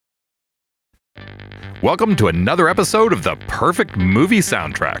Welcome to another episode of the Perfect Movie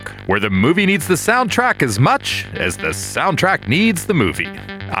Soundtrack, where the movie needs the soundtrack as much as the soundtrack needs the movie.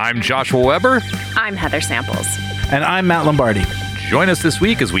 I'm Joshua Weber. I'm Heather Samples. And I'm Matt Lombardi. Join us this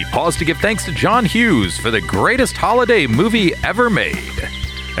week as we pause to give thanks to John Hughes for the greatest holiday movie ever made.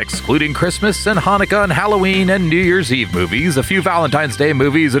 Excluding Christmas and Hanukkah and Halloween and New Year's Eve movies, a few Valentine's Day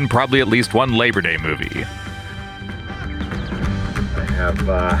movies, and probably at least one Labor Day movie. I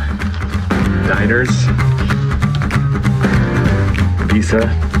have, diners, pizza,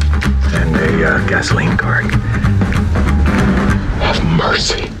 and a gasoline cart. Have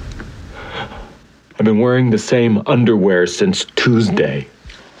mercy. I've been wearing the same underwear since Tuesday.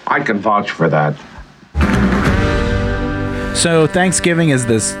 I can vouch for that. So Thanksgiving is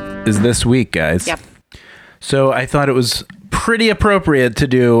this week, guys. Yep. So I thought it was pretty appropriate to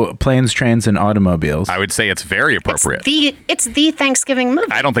do Planes, Trains, and Automobiles. I would say it's very appropriate. It's the Thanksgiving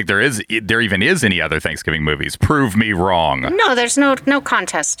movie. I don't think there even is any other Thanksgiving movies. Prove me wrong. No, there's no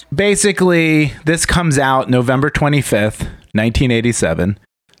contest. Basically, this comes out November 25th, 1987.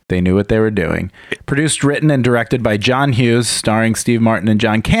 They knew what they were doing. Produced, written, and directed by John Hughes, starring Steve Martin and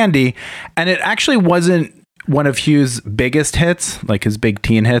John Candy. And it actually wasn't one of Hughes' biggest hits, like his big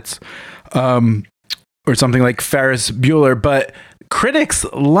teen hits, or something like Ferris Bueller, but critics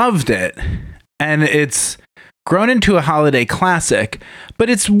loved it. And it's grown into a holiday classic. But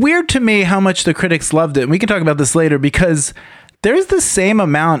it's weird to me how much the critics loved it. And we can talk about this later because there's the same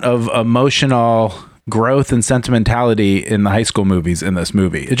amount of emotional growth and sentimentality in the high school movies in this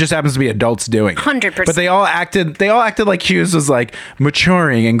movie. It just happens to be adults doing it. 100%. But they all acted like Hughes was like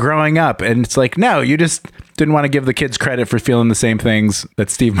maturing and growing up. And it's like, no, you just didn't want to give the kids credit for feeling the same things that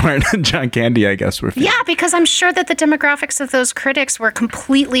Steve Martin and John Candy, I guess, were feeling. Yeah, because I'm sure that the demographics of those critics were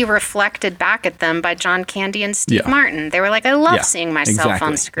completely reflected back at them by John Candy and Steve Martin. They were like, I love seeing myself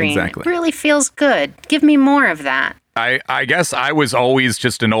on screen. It really feels good. Give me more of that. I guess I was always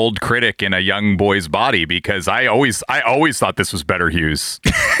just an old critic in a young boy's body because I always thought this was better Hughes.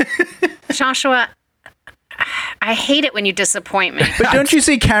 Joshua, I hate it when you disappoint me. But don't you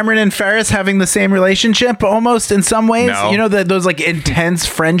see Cameron and Ferris having the same relationship almost in some ways? No. You know, those like intense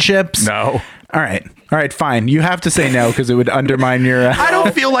friendships? No. All right, fine. You have to say no because it would undermine your... I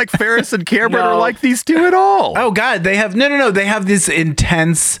don't feel like Ferris and Cameron are like these two at all. Oh, God. They have... No. They have this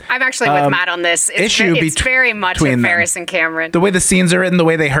intense... I'm actually with Matt on this. It's very much a Ferris and Cameron. The way the scenes are written, the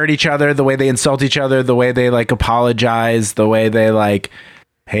way they hurt each other, the way they insult each other, the way they like apologize, the way they like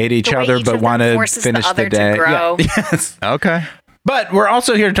hate each other but want to finish the day. Yeah. Yes. Okay. But we're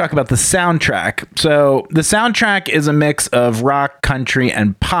also here to talk about the soundtrack. So the soundtrack is a mix of rock, country,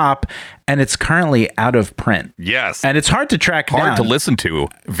 and pop, and it's currently out of print. Yes. And it's hard to track down. Hard to listen to.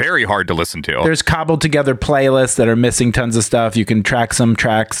 Very hard to listen to. There's cobbled together playlists that are missing tons of stuff. You can track some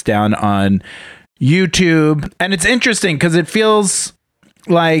tracks down on YouTube. And it's interesting because it feels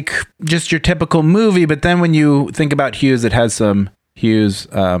like just your typical movie, but then when you think about Hughes, it has some Hughes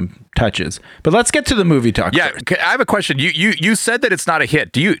touches. But let's get to the movie talk. Yeah, first. I have a question. You said that it's not a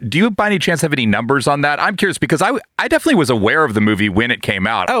hit. Do you by any chance have any numbers on that? I'm curious because I definitely was aware of the movie when it came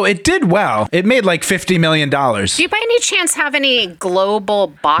out. Oh, it did well. It made like $50 million. Do you by any chance have any global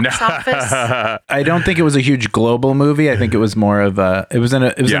box office? I don't think it was a huge global movie. I think it was more of it was in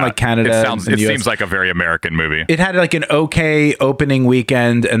like Canada. It seems like a very American movie. It had like an okay opening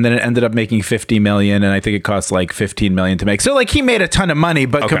weekend, and then it ended up making $50 million, and I think it cost like $15 million to make. So like he made a ton of money,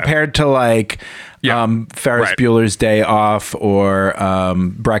 but compared to like Ferris Bueller's Day Off or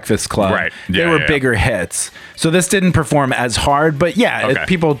Breakfast Club, they were bigger hits. So this didn't perform as hard, but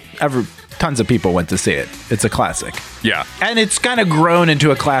tons of people went to see it. It's a classic. Yeah. And it's kind of grown into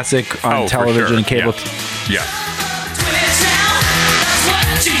a classic on television and cable. Yeah.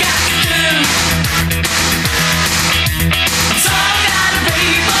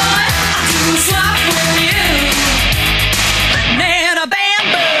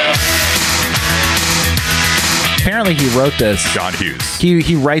 Apparently he wrote this. John Hughes.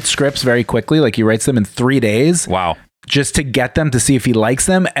 He writes scripts very quickly. Like he writes them in 3 days. Wow. Just to get them to see if he likes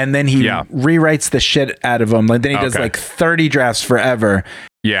them. And then he rewrites the shit out of them. Like then he does like 30 drafts forever.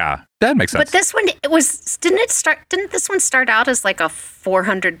 Yeah. That makes sense. But this one didn't this one start out as like a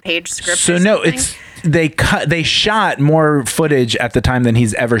 400-page script? So no, they shot more footage at the time than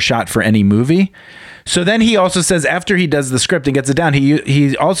he's ever shot for any movie. So then he also says after he does the script and gets it down,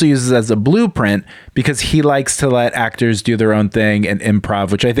 he also uses it as a blueprint because he likes to let actors do their own thing and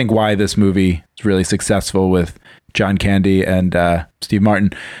improv, which I think why this movie is really successful with John Candy and Steve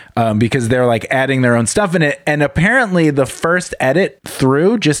Martin, because they're like adding their own stuff in it. And apparently the first edit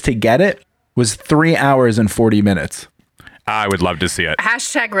through just to get it was 3 hours and 40 minutes. I would love to see it.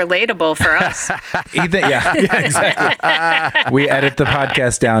 Hashtag relatable for us. Yeah, exactly. We edit the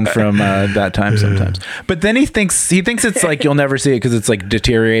podcast down from that time sometimes. But then he thinks it's like you'll never see it because it's like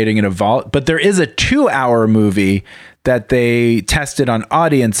deteriorating in a vault. But there is a 2-hour movie that they tested on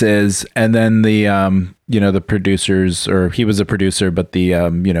audiences, and then the the producers, or he was a producer, but the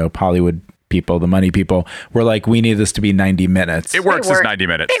Hollywood people, the money people, were like, we need this to be 90 minutes. It works as 90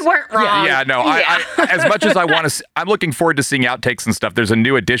 minutes. They weren't wrong. Yeah, no. I as much as I want to, I'm looking forward to seeing outtakes and stuff. There's a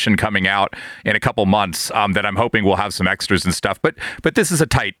new edition coming out in a couple months that I'm hoping will have some extras and stuff. But this is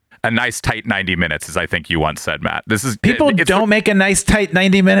a nice tight 90 minutes, as I think you once said, Matt. People don't make a nice tight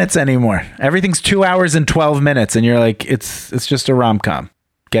 90 minutes anymore. Everything's 2 hours and 12 minutes, and you're like, it's just a rom-com.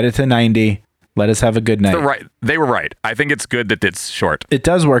 Get it to 90. Let us have a good night. They were right. I think it's good that it's short. It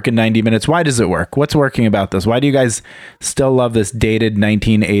does work in 90 minutes. Why does it work? What's working about this? Why do you guys still love this dated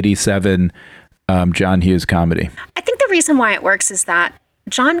 1987 John Hughes comedy? I think the reason why it works is that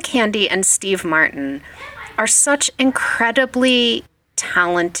John Candy and Steve Martin are such incredibly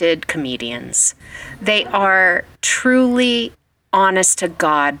talented comedians. They are truly, honest to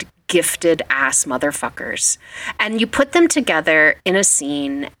God, gifted ass motherfuckers. And you put them together in a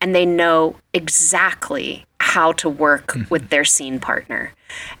scene and they know exactly how to work with their scene partner.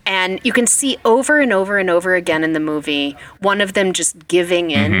 And you can see over and over and over again in the movie, one of them just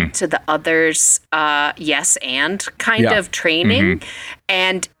giving in to the other's yes and kind of training.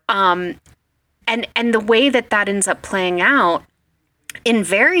 And the way that ends up playing out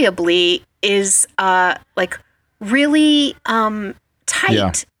invariably is like really tight.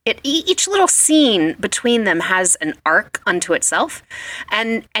 Yeah. Each little scene between them has an arc unto itself,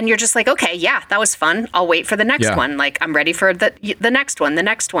 and you're just like, okay, yeah, that was fun. I'll wait for the next one. Like, I'm ready for the next one. The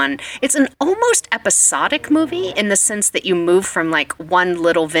next one. It's an almost episodic movie in the sense that you move from like one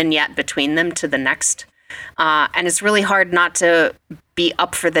little vignette between them to the next, and it's really hard not to be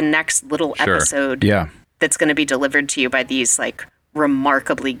up for the next little episode. Yeah, that's going to be delivered to you by these like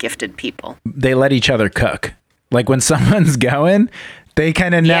remarkably gifted people. They let each other cook. Like when someone's going, they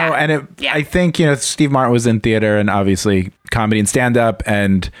kind of know. And I think, Steve Martin was in theater and obviously comedy and stand-up,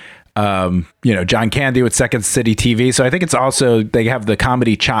 and, John Candy with Second City TV. So I think it's also, they have the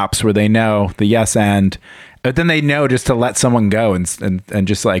comedy chops where they know the yes and, but then they know just to let someone go and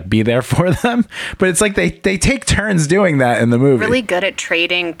just like be there for them. But it's like they take turns doing that in the movie. Really good at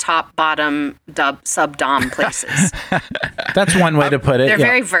trading top, bottom, sub, dom places. That's one way to put it. They're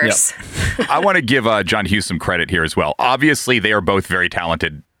very verse. I want to give John Hughes some credit here as well. Obviously, they are both very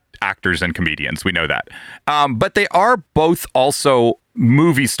talented actors and comedians. We know that. But they are both also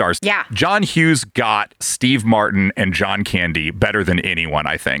movie stars. Yeah. John Hughes got Steve Martin and John Candy better than anyone,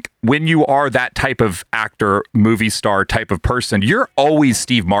 I think. When you are that type of actor, movie star type of person, you're always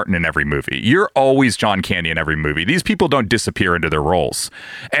Steve Martin in every movie. You're always John Candy in every movie. These people don't disappear into their roles.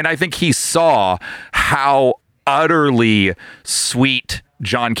 And I think he saw how utterly sweet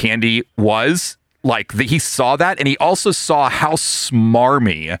John Candy was. Like he saw that, and he also saw how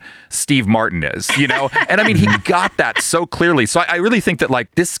smarmy Steve Martin is, and I mean, he got that so clearly. So I really think that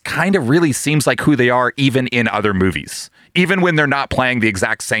like this kind of really seems like who they are even in other movies. Even when they're not playing the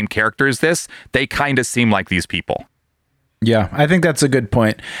exact same character as this, they kind of seem like these people. Yeah, I think that's a good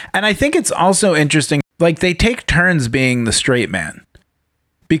point. And I think it's also interesting, like they take turns being the straight man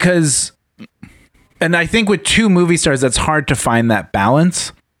because, and I think with two movie stars, that's hard to find that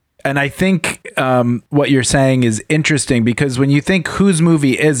balance. And I think what you're saying is interesting because when you think whose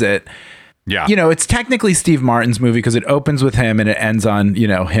movie is it, it's technically Steve Martin's movie because it opens with him and it ends on,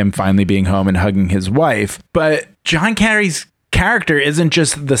 him finally being home and hugging his wife. But John Candy's character isn't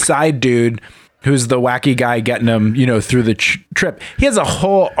just the side dude who's the wacky guy getting him, through the trip. He has a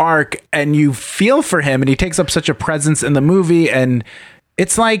whole arc and you feel for him and he takes up such a presence in the movie. And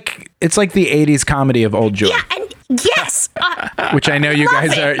it's like the 80s comedy of Old Joy. Yeah, and yes. Which I know you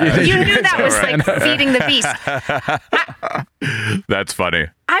guys are. You knew that was like feeding the beast. That's funny.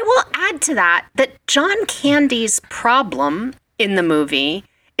 I will add to that John Candy's problem in the movie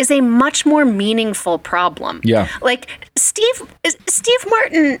is a much more meaningful problem. Yeah. Like Steve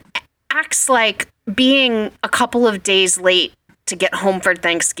Martin acts like being a couple of days late to get home for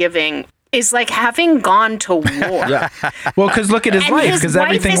Thanksgiving is like having gone to war. Yeah. Well, because look at his wife, because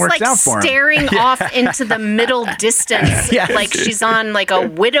everything works out for him. Staring off into the middle distance, like she's on like a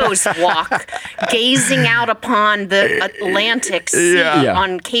widow's walk, gazing out upon the Atlantic Sea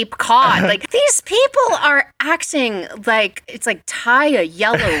on Cape Cod. Like these people are acting like it's like tie a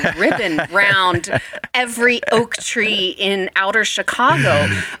yellow ribbon round every oak tree in outer Chicago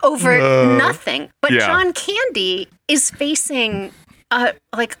over nothing. But John Candy is facing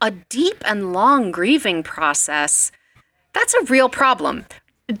like a deep and long grieving process That's a real problem.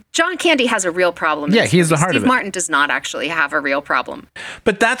 John Candy has a real problem. Yeah, he's the heart of it. Steve Martin does not actually have a real problem.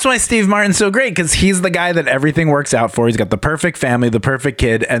 But that's why Steve Martin's so great, because he's the guy that everything works out for. He's got the perfect family, the perfect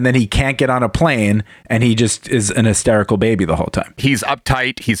kid, and then he can't get on a plane, and he just is an hysterical baby the whole time. He's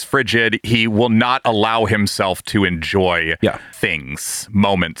uptight. He's frigid. He will not allow himself to enjoy things,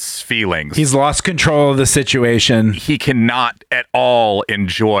 moments, feelings. He's lost control of the situation. He cannot at all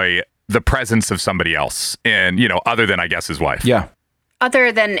enjoy the presence of somebody else, and other than, I guess, his wife. Yeah.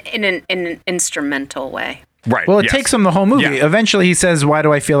 Other than in an instrumental way. Right. Well, it takes him the whole movie. Yeah. Eventually he says, why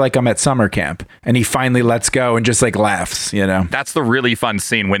do I feel like I'm at summer camp? And he finally lets go and just like laughs, That's the really fun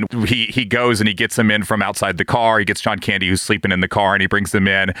scene when he goes and he gets him in from outside the car. He gets John Candy, who's sleeping in the car, and he brings them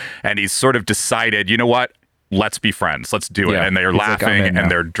in, and he's sort of decided, you know what? Let's be friends. Let's do it. And they're laughing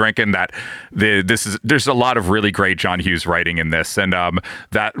and they're drinking. There's a lot of really great John Hughes writing in this. And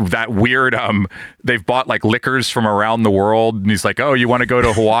that weird, they've bought like liquors from around the world. And he's like, oh, you want to go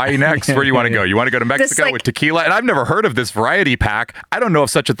to Hawaii next? Where do you want to go? You want to go to Mexico with tequila? And I've never heard of this variety pack. I don't know if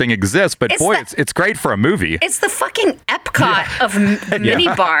such a thing exists, but it's great for a movie. It's the fucking Epcot of the mini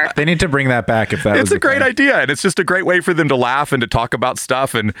bar. They need to bring that back if that was a great idea. And it's just a great way for them to laugh and to talk about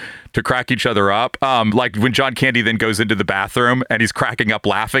stuff and to crack each other up. Like when John Candy then goes into the bathroom and he's cracking up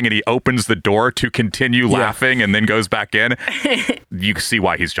laughing and he opens the door to continue laughing and then goes back in. You see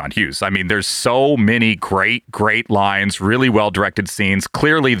why he's John Hughes. I mean, there's so many great lines, really well directed scenes.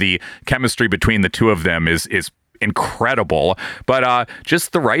 Clearly the chemistry between the two of them is incredible, but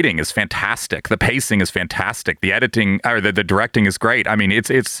just the writing is fantastic. The pacing is fantastic. The editing or the directing is great. I mean,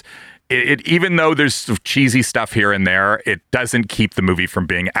 it's even though there's cheesy stuff here and there, it doesn't keep the movie from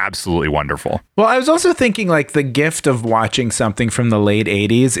being absolutely wonderful. Well, I was also thinking like the gift of watching something from the late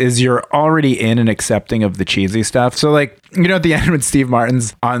 80s is you're already in and accepting of the cheesy stuff. So like, at the end when Steve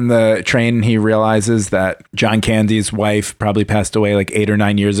Martin's on the train, he realizes that John Candy's wife probably passed away like 8 or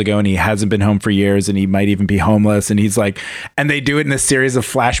 9 years ago and he hasn't been home for years and he might even be homeless. And he's like, and they do it in a series of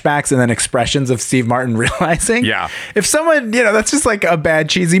flashbacks and then expressions of Steve Martin realizing. Yeah. If someone, that's just like a bad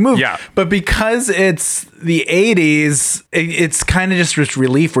cheesy movie. Yeah. But because it's the 80s, it's kind of just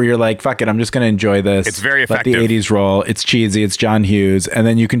relief where you're like, fuck it, I'm just going to enjoy this. It's very effective. Let the 80s roll. It's cheesy. It's John Hughes. And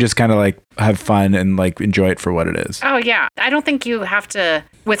then you can just kind of like have fun and like enjoy it for what it is. Oh, yeah. I don't think you have to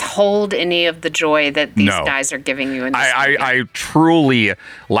withhold any of the joy that these guys are giving you in this movie. I truly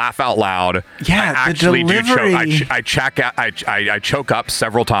laugh out loud. Yeah, I actually the delivery. do choke. I choke up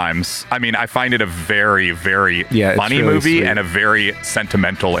several times. I mean, I find it a very, very funny really movie sweet. and a very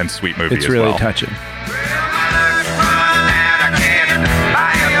sentimental and sweet movie it's as really well. touching.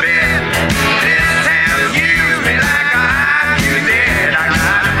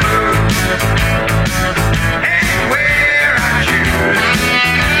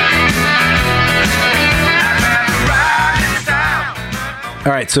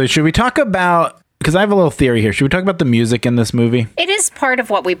 All right, so should we talk about, because I have a little theory here, should we talk about the music in this movie? It is part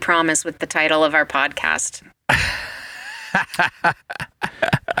of what we promise with the title of our podcast.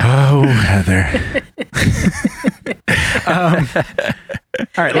 Oh, Heather.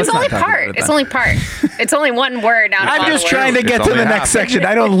 All right, it's only part. It's only part. It's only one word out of I'm just trying to get to the next section.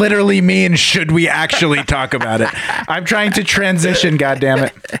 I don't literally mean should we actually talk about it. I'm trying to transition,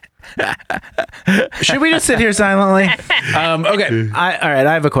 goddammit. Should we just sit here silently? Okay. All right.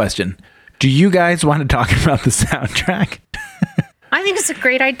 I have a question. Do you guys want to talk about the soundtrack? I think it's a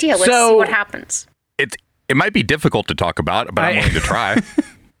great idea. Let's see what happens. It might be difficult to talk about, but I'm willing to try.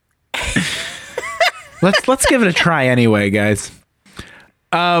 Let's give it a try anyway, guys.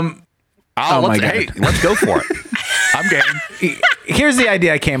 Let's go for it. I'm game. Here's the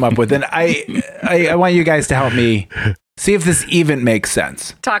idea I came up with, and I want you guys to help me see if this even makes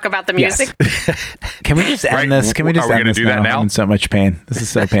sense. Talk about the music. Yes. Can we just end this? Can we just end this now? I'm in so much pain. This is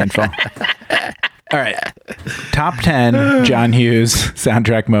so painful. All right. Top 10 John Hughes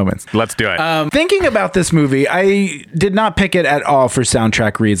soundtrack moments. Let's do it. Thinking about this movie, I did not pick it at all for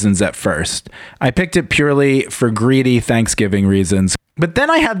soundtrack reasons at first. I picked it purely for greedy Thanksgiving reasons. But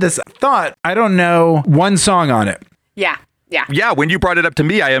then I had this thought, I don't know one song on it. Yeah. Yeah, when you brought it up to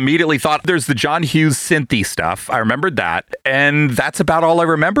me, I immediately thought there's the John Hughes synthy stuff. I remembered that, and that's about all I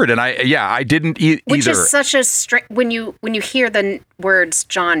remembered. And I didn't either. Which is such a when you hear the words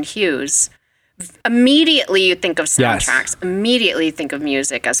John Hughes, immediately you think of soundtracks. Yes. Immediately you think of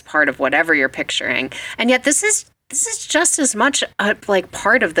music as part of whatever you're picturing, and yet this is just as much like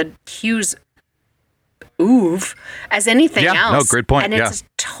part of the Hughes oeuvre as anything else. No, great point. And it's a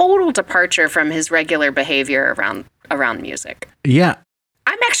total departure from his regular behavior around music. Yeah.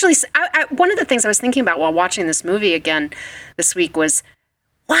 I'm actually, one of the things I was thinking about while watching this movie again this week was,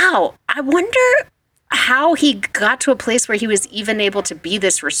 wow, I wonder how he got to a place where he was even able to be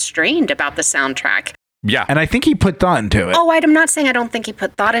this restrained about the soundtrack. Yeah. And I think he put thought into it. Oh, I'm not saying I don't think he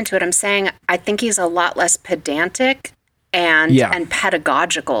put thought into it. I'm saying I think he's a lot less pedantic and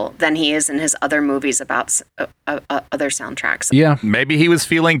pedagogical than he is in his other movies about other soundtracks. Yeah. Maybe he was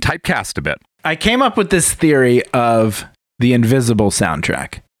feeling typecast a bit. I came up with this theory of the invisible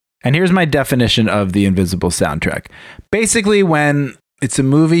soundtrack. And here's my definition of the invisible soundtrack. Basically, when it's a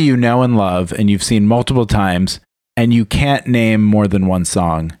movie you know and love and you've seen multiple times and you can't name more than one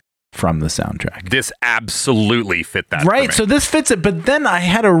song from the soundtrack. This absolutely fit that. Right. So this fits it. But then I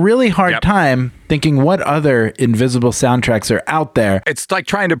had a really hard time thinking what other invisible soundtracks are out there. It's like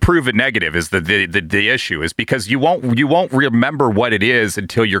trying to prove a negative is the issue, is because you won't remember what it is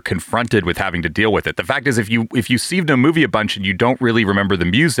until you're confronted with having to deal with it. The fact is, if you see a movie a bunch and you don't really remember the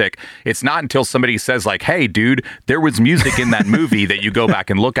music, it's not until somebody says like, hey, dude, there was music in that movie that you go back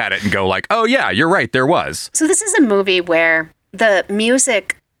and look at it and go like, oh, yeah, you're right. There was. So this is a movie where the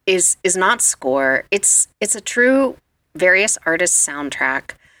music is not score. It's a true various artists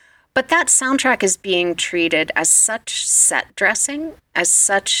soundtrack. But that soundtrack is being treated as such set dressing, as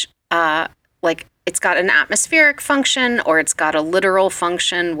such like it's got an atmospheric function or it's got a literal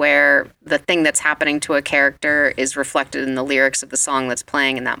function where the thing that's happening to a character is reflected in the lyrics of the song that's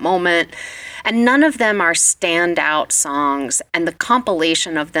playing in that moment. And none of them are standout songs, and the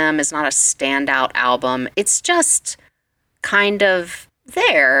compilation of them is not a standout album. It's just kind of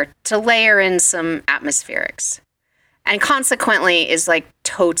there to layer in some atmospherics, and consequently is like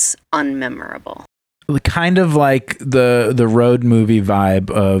totes unmemorable. Kind of like the road movie vibe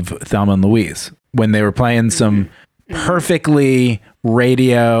of Thelma and Louise when they were playing some perfectly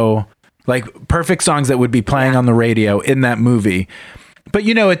radio, like perfect songs that would be playing on the radio in that movie. But,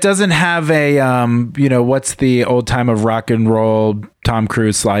 you know, it doesn't have a, what's the old time of rock and roll, Tom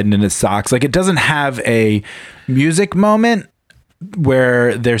Cruise sliding in his socks. Like, it doesn't have a music moment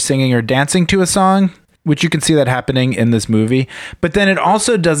where they're singing or dancing to a song, which you can see that happening in this movie. But then it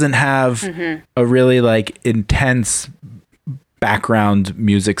also doesn't have a really like intense background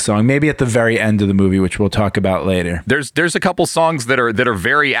music song, maybe at the very end of the movie, which we'll talk about later. There's a couple songs that are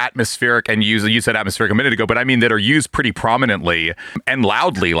very atmospheric, and you said atmospheric a minute ago, but I mean that are used pretty prominently and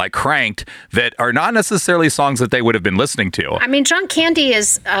loudly, like Cranked, that are not necessarily songs that they would have been listening to. I mean, John Candy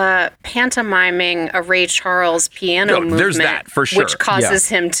is pantomiming a Ray Charles piano movement. There's that for sure, which causes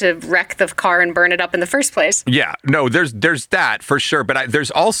him to wreck the car and burn it up in the first place. Yeah, no, there's that for sure, but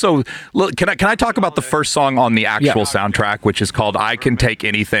there's also can I talk about the first song on the actual soundtrack, which is called I Can Take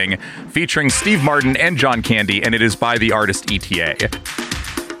Anything, featuring Steve Martin and John Candy, and it is by the artist ETA.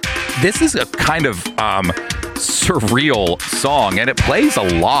 This is a kind of surreal song, and it plays a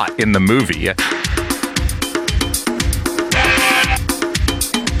lot in the movie. I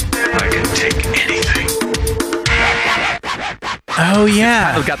can take anything. Oh,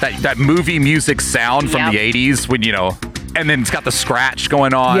 yeah. It's kind of got that movie music sound from the 80s when, and then it's got the scratch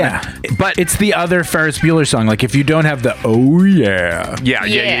going on. Yeah. But it's the other Ferris Bueller song. Like, if you don't have the, oh, yeah.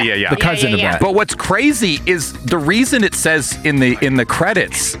 Yeah. The cousin of that. But what's crazy is the reason it says in the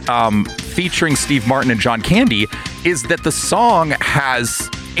credits, featuring Steve Martin and John Candy, is that the song has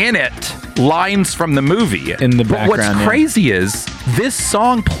in it lines from the movie. In the background. But what's crazy is this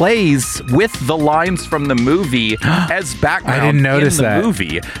song plays with the lines from the movie as background. I didn't notice in the that.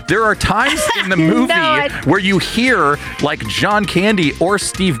 movie. There are times in the movie where you hear like John Candy or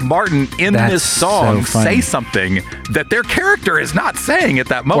Steve Martin in this song say something that their character is not saying at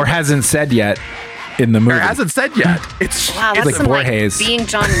that moment. Or hasn't said yet in the movie. Or hasn't said yet. It's that's like some Borges. Like being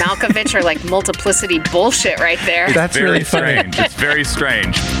John Malkovich or like multiplicity bullshit right there. That's very really strange. It's very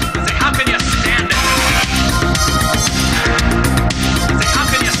strange. How can you stand it? How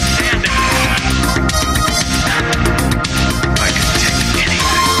can you stand it? I can take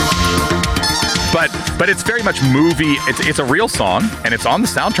anything. But it's very much movie. It's a real song, and it's on the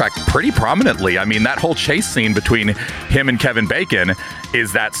soundtrack pretty prominently. I mean, that whole chase scene between him and Kevin Bacon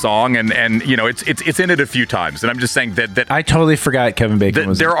is that song, and it's in it a few times. And I'm just saying that I totally forgot Kevin Bacon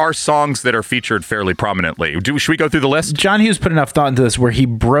was. There are songs that are featured fairly prominently. Should we go through the list? John Hughes put enough thought into this where he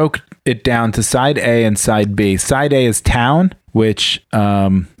broke it down to side A and side B. Side A is Town, which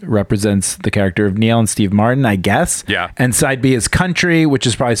represents the character of Neil and Steve Martin, I guess. Yeah. And side B is Country, which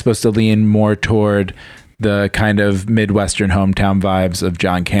is probably supposed to lean more toward the kind of Midwestern hometown vibes of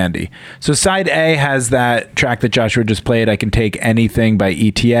John Candy. So side A has that track that Joshua just played, I Can Take Anything by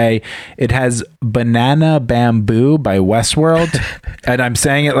ETA. It has Banana Bamboo by Westworld. And I'm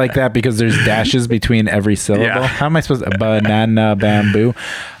saying it like that because there's dashes between every syllable. Yeah. How am I supposed to? Banana Bamboo.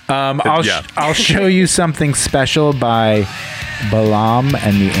 I'll show you something special by Balaam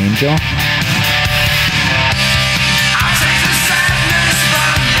and the Angel.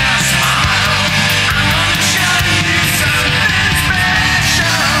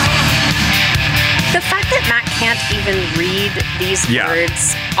 even read these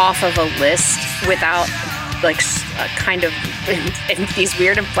words off of a list without kind of these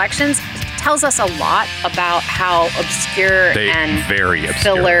weird inflections tells us a lot about how obscure and very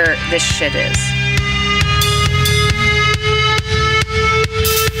obscure filler this shit is.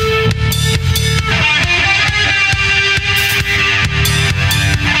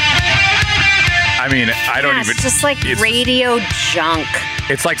 I mean, It's just like radio junk.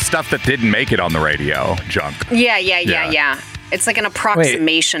 It's like stuff that didn't make it on the radio junk. Yeah. It's like an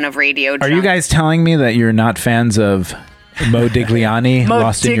approximation of radio junk. Are you guys telling me that you're not fans of Mo Digliani,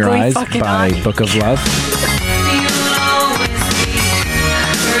 Lost in Your Eyes by Book of Love?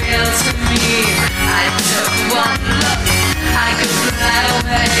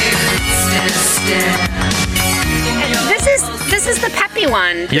 This is the peppy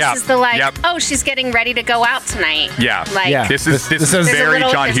one. This is the oh, she's getting ready to go out tonight. Yeah. Like, This is very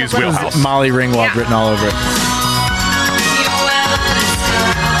John Hughes wheelhouse. Molly Ringwald written all over it.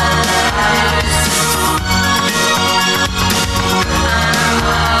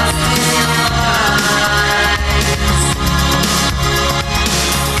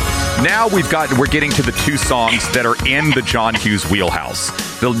 Now we're getting to the two songs that are in the John Hughes wheelhouse.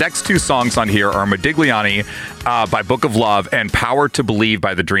 The next two songs on here are Modigliani by Book of Love and Power to Believe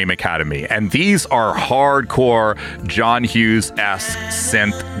by the Dream Academy. And these are hardcore John Hughes-esque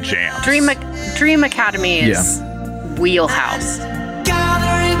synth jams. Dream Academy is wheelhouse.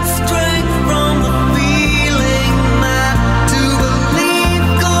 Gathering strength from the feeling that to believe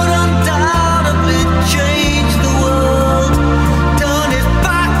could undoubtedly change the world. Turn it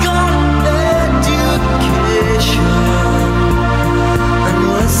back on education and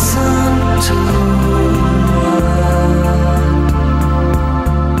listen to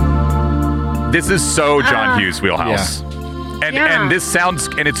This is so John Hughes wheelhouse. And this sounds,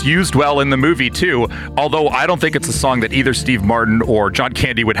 and it's used well in the movie too, although I don't think it's a song that either Steve Martin or John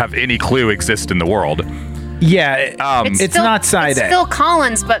Candy would have any clue exist in the world. Yeah, it's not side A. It's Phil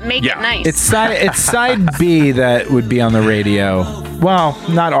Collins, but make it nice. It's side B that would be on the radio. Well,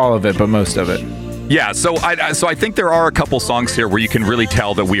 not all of it, but most of it. Yeah, so I think there are a couple songs here where you can really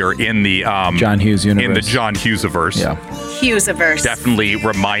tell that we are in the John Hughes universe. In the John Hughes-averse. Yeah. Hughes-averse. Definitely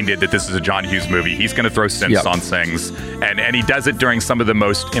reminded that this is a John Hughes movie. He's going to throw synths on things, and he does it during some of the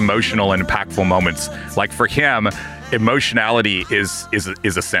most emotional and impactful moments. Like for him, emotionality is a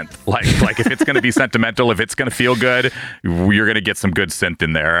synth. Like if it's going to be sentimental, if it's going to feel good, you're going to get some good synth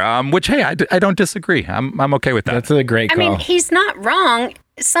in there. Which hey, I don't disagree. I'm okay with that. That's a great call. I mean, he's not wrong.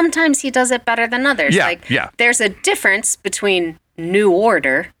 Sometimes he does it better than others. There's a difference between New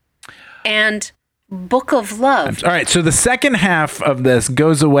Order and Book of Love. All right, so the second half of this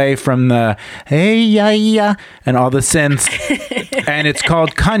goes away from the hey ya and all the synths, and it's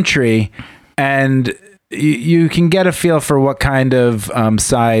called Country, and you can get a feel for what kind of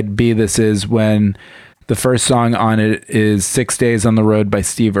side B this is when the first song on it is 6 Days on the Road by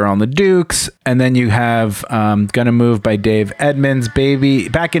Steve Earle and the Dukes, and then you have Gonna Move by Dave Edmunds, Baby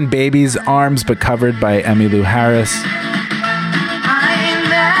Back in Baby's Arms but covered by Emmylou Harris.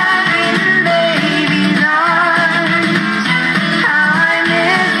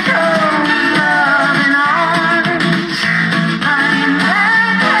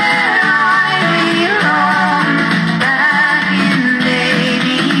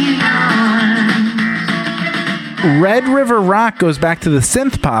 Red River Rock goes back to the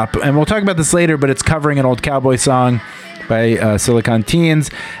synth pop, and we'll talk about this later, but it's covering an old cowboy song by Silicon Teens,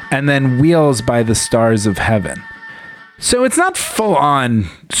 and then Wheels by the Stars of Heaven. So it's not full on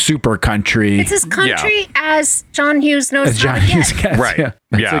super country. It's as country as John Hughes knows how to get. Right. Yeah,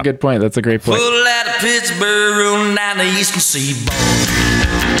 that's a good point. That's a great point. Pull out of Pittsburgh, rolling down the eastern seaboard.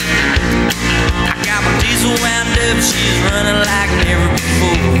 I got my diesel wound up, she's running like never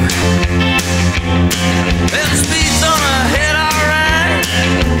before. Well, the speed's on her head, alright.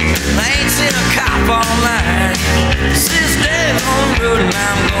 I ain't seen a cop all night. Since Dave on the road, and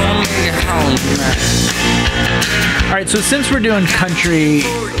I'm gonna make it home tonight. All right, so since we're doing country,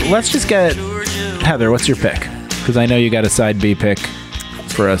 let's just get Heather. What's your pick? Because I know you got a side B pick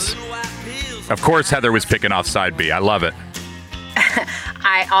for us. Of course, Heather was picking off side B. I love it.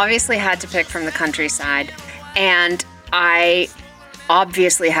 I obviously had to pick from the countryside, and I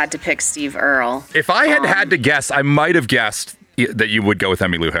obviously had to pick Steve Earle. If I had to guess, I might have guessed that you would go with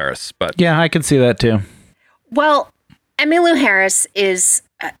Emmylou Harris. But yeah, I can see that too. Well, Emmylou Harris is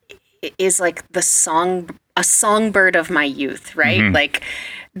like a songbird of my youth, right? Mm-hmm. Like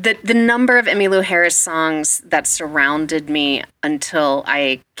the number of Emmylou Harris songs that surrounded me until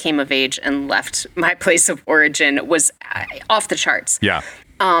I came of age and left my place of origin was off the charts. Yeah.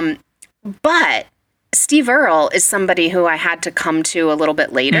 But Steve Earle is somebody who I had to come to a little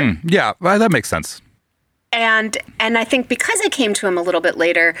bit later. Yeah, well, that makes sense. And I think because I came to him a little bit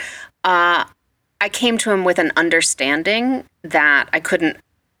later, I came to him with an understanding that I couldn't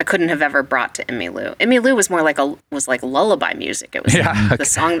have ever brought to Emmylou. Emmylou was more like lullaby music. It was the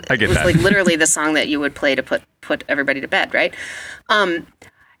song. It was like literally the song that you would play to put everybody to bed, right?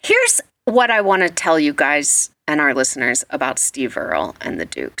 Here's what I want to tell you guys and our listeners about Steve Earle and the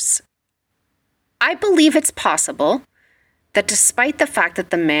Dukes. I believe it's possible that despite the fact that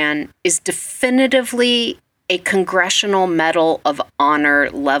the man is definitively a Congressional Medal of Honor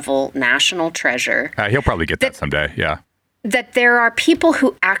level national treasure. He'll probably get that someday, yeah. That there are people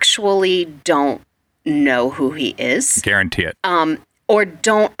who actually don't know who he is. Guarantee it. Or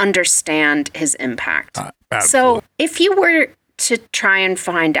don't understand his impact. So if you were to try and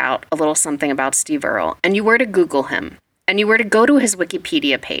find out a little something about Steve Earle, and you were to Google him, and you were to go to his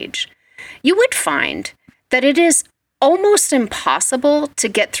Wikipedia page, you would find that it is almost impossible to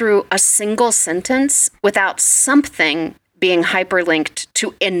get through a single sentence without something being hyperlinked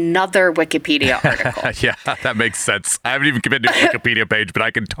to another Wikipedia article. Yeah, that makes sense. I haven't even committed to a Wikipedia page, but I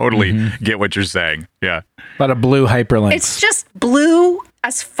can totally get what you're saying. Yeah. But a blue hyperlink. It's just blue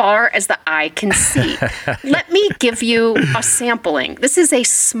as far as the eye can see. Let me give you a sampling. This is a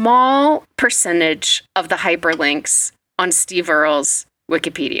small percentage of the hyperlinks on Steve Earle's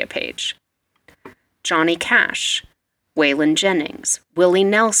Wikipedia page. Johnny Cash, Waylon Jennings, Willie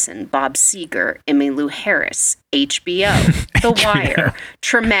Nelson, Bob Seger, Emmylou Harris, HBO, The Wire,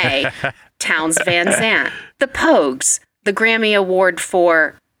 Treme, Townes Van Zandt, The Pogues, the Grammy Award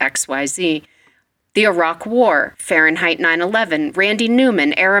for XYZ, The Iraq War, Fahrenheit 9/11, Randy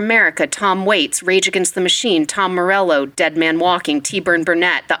Newman, Air America, Tom Waits, Rage Against the Machine, Tom Morello, Dead Man Walking, T-Burn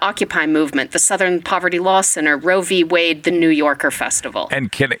Burnett, the Occupy Movement, the Southern Poverty Law Center, Roe v. Wade, the New Yorker Festival. And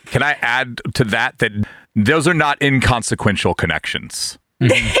can I add to that those are not inconsequential connections.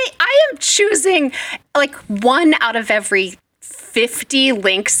 I am choosing like one out of every 50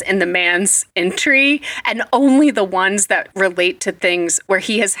 links in the man's entry, and only the ones that relate to things where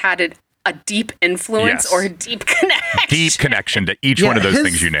he has had a deep influence or a deep connection. Deep connection to each one of those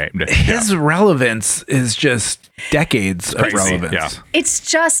things you named. His relevance is just decades of relevance. Yeah. It's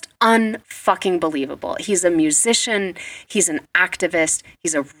just unfucking believable. He's a musician. He's an activist.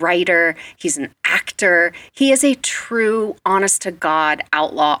 He's a writer. He's an actor. He is a true, honest-to-God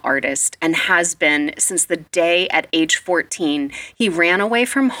outlaw artist and has been since the day at age 14 he ran away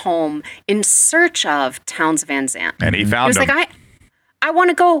from home in search of Townes Van Zandt. And he found him. He was like, I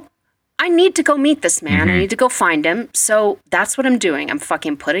want to go. I need to go meet this man. I need to go find him. So that's what I'm doing. I'm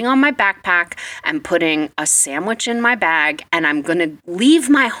fucking putting on my backpack. I'm putting a sandwich in my bag. And I'm going to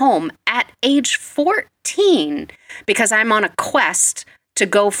leave my home at age 14 because I'm on a quest to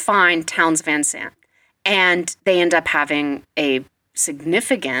go find Townes Van Zandt. And they end up having a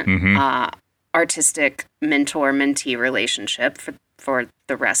significant artistic mentor-mentee relationship for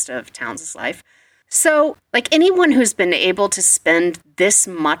the rest of Townes' life. So, like anyone who's been able to spend this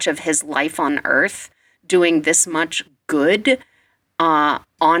much of his life on Earth doing this much good,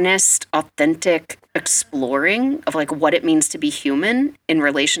 honest, authentic exploring of like what it means to be human in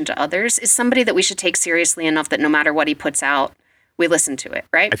relation to others is somebody that we should take seriously enough that no matter what he puts out, we listen to it,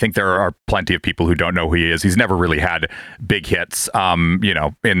 right? I think there are plenty of people who don't know who he is. He's never really had big hits, in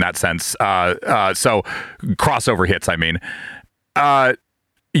that sense. So crossover hits, I mean.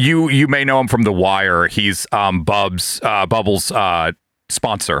 You may know him from The Wire. He's Bubbles'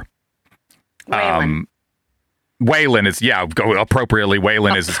 sponsor. Waylon is appropriately.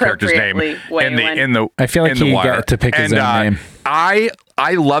 Waylon is his character's name in the. I feel like he got to pick his own name.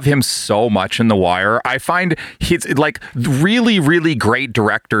 I love him so much in The Wire. I find he's like really, really great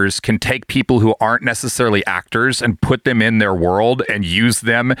directors can take people who aren't necessarily actors and put them in their world and use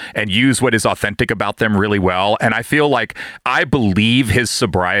them and use what is authentic about them really well. And I feel like I believe his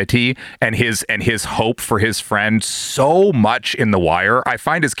sobriety and his hope for his friend so much in The Wire. I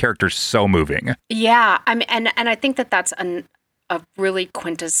find his character so moving. Yeah, I mean, and I think that's a really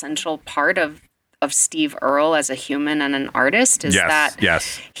quintessential part of Steve Earle as a human and an artist is that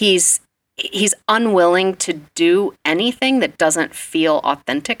he's unwilling to do anything that doesn't feel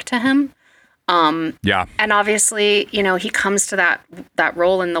authentic to him. And obviously, he comes to that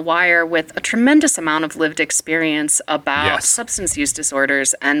role in The Wire with a tremendous amount of lived experience about substance use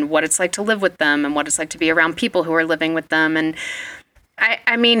disorders and what it's like to live with them and what it's like to be around people who are living with them. And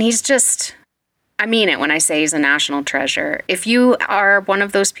I mean, I mean it when I say he's a national treasure. If you are one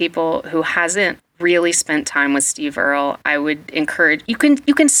of those people who hasn't really spent time with Steve Earle, I would encourage you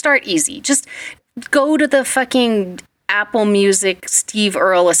can start easy. Just go to the fucking Apple Music Steve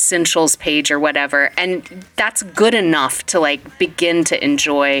Earle Essentials page or whatever, and that's good enough to like begin to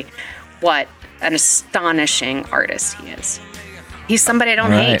enjoy what an astonishing artist he is. He's somebody I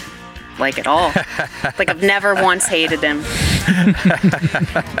don't hate, like, at all. Like, I've never once hated him.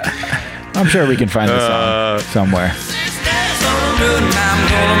 I'm sure we can find the song somewhere.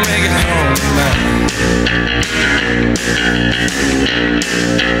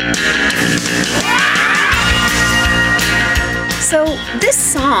 So this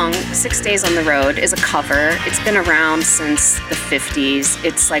song, 6 Days on the Road, is a cover. It's been around since the 50s.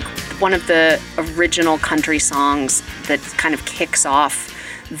 It's like one of the original country songs that kind of kicks off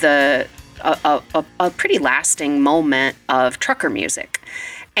a pretty lasting moment of trucker music.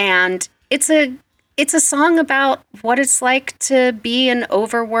 And it's a song about what it's like to be an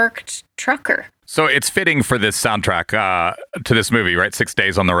overworked trucker. So it's fitting for this soundtrack to this movie, right? 6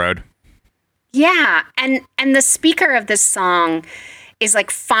 Days on the Road. Yeah, and the speaker of this song is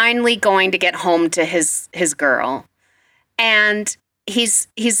like finally going to get home to his girl, and he's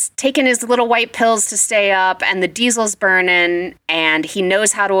taken his little white pills to stay up, and the diesel's burning, and he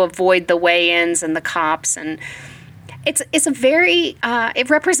knows how to avoid the weigh-ins and the cops, and it's a very it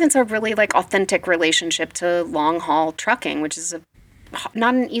represents a really like authentic relationship to long haul trucking, which is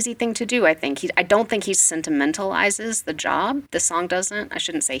not an easy thing to do. I think I don't think he sentimentalizes the job. The song doesn't. I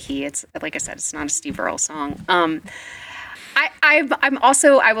shouldn't say he. It's like I said, it's not a Steve Earle song. I'm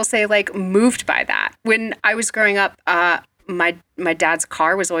also, I will say, like, moved by that. When I was growing up, my dad's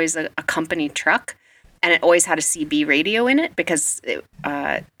car was always a company truck, and it always had a CB radio in it because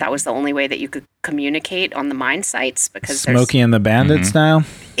that was the only way that you could communicate on the mine sites. Because Smokey and the Bandit style.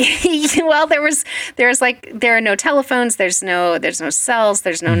 Well, there are no telephones, there's no cells,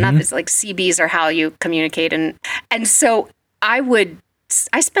 there's no nothing. It's like CBs are how you communicate, and so I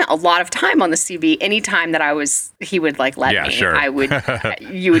spent a lot of time on the CB. Anytime that he would like let me. Sure.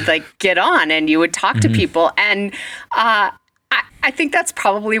 You would like get on and you would talk to people, and I think that's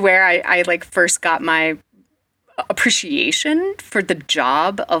probably where I like first got my appreciation for the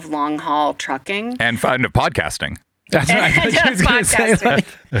job of long haul trucking and podcasting. That's what I thought you was going to say. Like,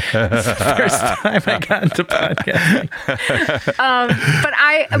 first time I got into podcasting.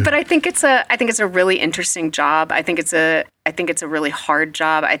 But I think it's a really interesting job. I think it's a really hard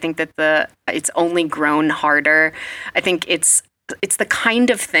job. I think that it's only grown harder. I think it's the kind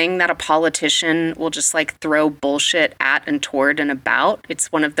of thing that a politician will just like throw bullshit at and toward and about. It's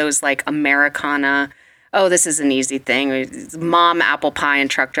one of those like Americana, oh, this is an easy thing. It's mom, apple pie, and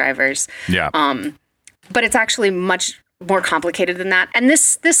truck drivers. Yeah. But it's actually much more complicated than that. And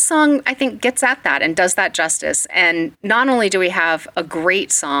this song, I think, gets at that and does that justice. And not only do we have a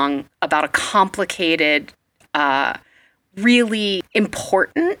great song about a complicated, really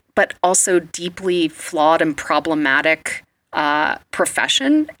important, but also deeply flawed and problematic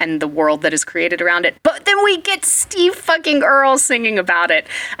profession and the world that is created around it, but then we get Steve fucking Earle singing about it.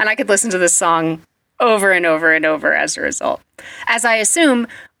 And I could listen to this song over and over and over as a result. As I assume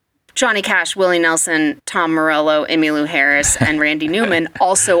Johnny Cash, Willie Nelson, Tom Morello, Emmylou Harris, and Randy Newman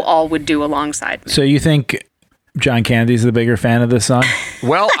also all would do alongside me. So you think John Candy's the bigger fan of this song?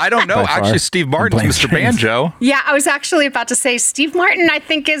 Well, I don't know. Actually, Steve Martin's Mr. Banjo. Yeah, I was actually about to say Steve Martin, I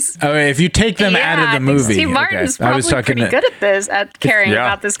think is... Oh, if you take them out of the movie. Steve Martin's probably pretty good at this, at caring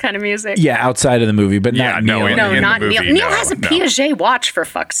about this kind of music. Yeah, outside of the movie, but not Neil. Not Neil. Neil has a Piaget watch, for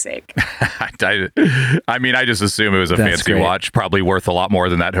fuck's sake. I mean, I just assume it was a fancy watch, probably worth a lot more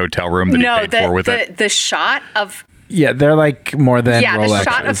than that hotel room that he paid for with it. The shot of... Yeah, they're like more than Rolexes. The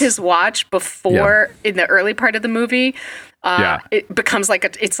shot of his watch before in the early part of the movie, it becomes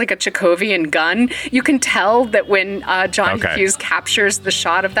it's like a Chekhovian gun. You can tell that when John Hughes captures the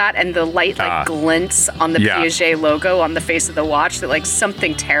shot of that and the light glints on the Piaget logo on the face of the watch, that like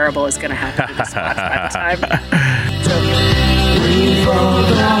something terrible is going to happen to this watch by the time.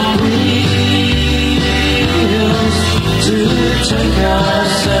 To take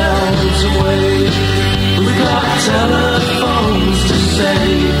ourselves away. We've got telephones to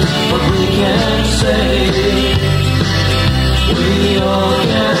say what we can't say. We all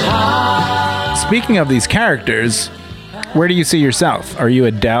get high. Speaking of these characters, where do you see yourself? Are you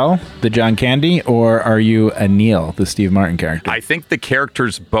a Del, the John Candy, or are you a Neil, the Steve Martin character? I think the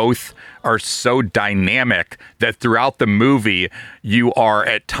characters both are so dynamic that throughout the movie, you are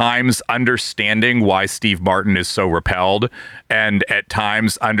at times understanding why Steve Martin is so repelled, and at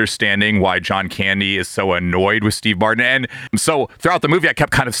times understanding why John Candy is so annoyed with Steve Martin. And so throughout the movie, I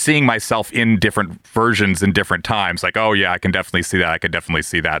kept kind of seeing myself in different versions in different times. Like, oh yeah, I can definitely see that. I can definitely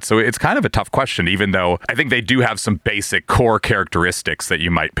see that. So it's kind of a tough question, even though I think they do have some basic core characteristics that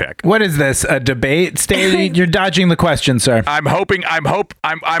you might pick. What is this? A debate? Staley, you're dodging the question, sir. I'm hoping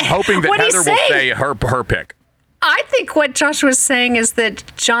that Heather will say her pick. I think what Josh was saying is that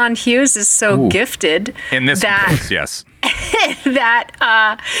John Hughes is so gifted in this case, yes. that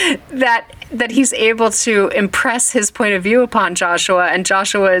he's able to impress his point of view upon Joshua, and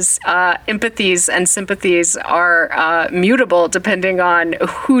Joshua's empathies and sympathies are mutable depending on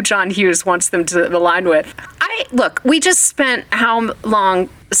who John Hughes wants them to align with. We just spent how long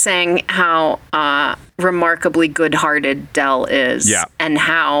saying how remarkably good-hearted Del is, and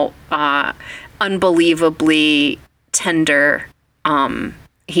how unbelievably tender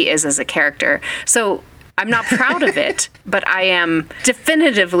he is as a character. So I'm not proud of it, but I am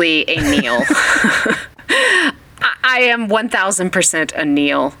definitively a Neil. I am 1,000% a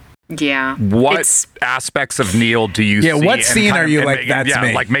Neil. Yeah. What aspects of Neil do you see? Yeah, what scene are you like, that's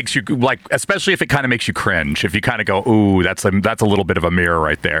me? Like makes you, like, especially if it kind of makes you cringe. If you kind of go, ooh, that's a little bit of a mirror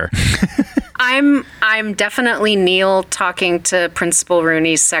right there. I'm definitely Neil talking to Principal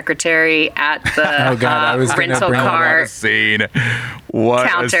Rooney's secretary at the rental car What a scene. What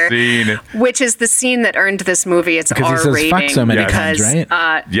counter, a scene. Which is the scene that earned this movie its R rating. Because he says fuck so many times, right?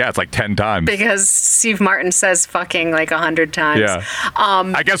 Yeah, it's like 10 times. Because Steve Martin says fucking like 100 times. Yeah.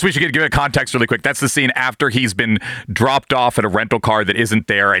 I guess we should give it context really quick. That's the scene after he's been dropped off at a rental car that isn't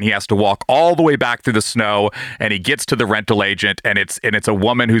there, and he has to walk all the way back through the snow, and he gets to the rental agent, and it's a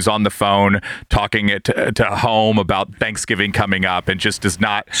woman who's on the phone talking to home about Thanksgiving coming up, and just does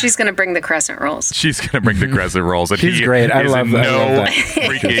not. She's going to bring the crescent rolls. She's going to bring the crescent rolls. And she's great. I love that. No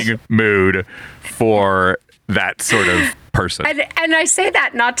freaking mood for that sort of person. And I say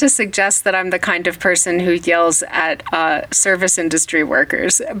that not to suggest that I'm the kind of person who yells at service industry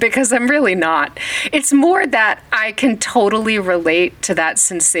workers, because I'm really not. It's more that I can totally relate to that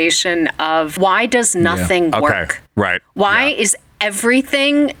sensation of why does nothing work? Right. Why is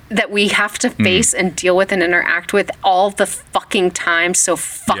everything that we have to face and deal with and interact with all the fucking time so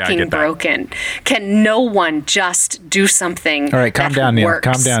fucking broken? Can no one just do something? All right, calm down, Neil.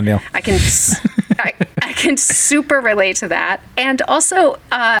 Calm down, Neil. I can super relate to that. And also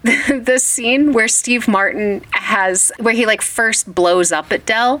the scene where Steve Martin where he like first blows up at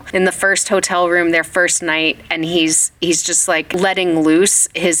Del in the first hotel room their first night, and he's just like letting loose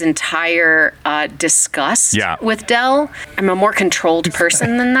his entire disgust with Del. I'm a more controlled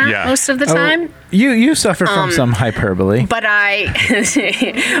person than that most of the time. You suffer from some hyperbole, but I'm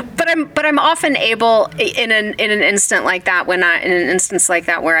often able in an instance like that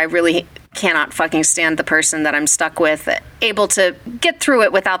where I really cannot fucking stand the person that I'm stuck with, able to get through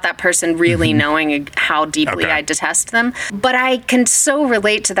it without that person really knowing how deeply I detest them. But I can so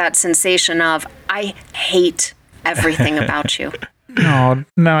relate to that sensation of I hate everything about you. Oh,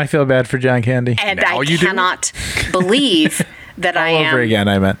 now I feel bad for John Candy. And I cannot believe that I am again,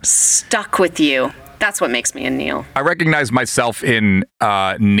 I meant. Stuck with you. That's what makes me a Neil. I recognize myself in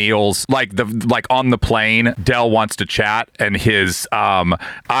Neil's like on the plane. Del wants to chat, and his I'm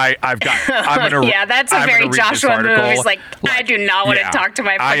gonna yeah, that's a very Joshua move. He's like, I do not want to talk to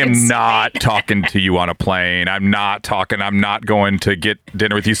my fucking I am not talking to you on a plane. I'm not going to get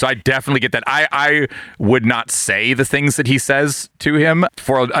dinner with you. So I definitely get that. I would not say the things that he says to him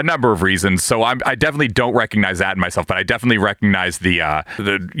for a number of reasons. So I definitely don't recognize that in myself, but I definitely recognize the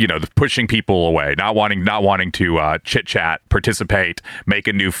pushing people away, not wanting to chit chat, participate, make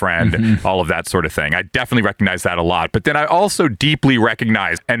a new friend, all of that sort of thing. I definitely recognize that a lot. But then I also deeply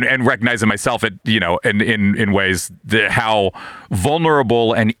recognize and recognize in myself, in ways how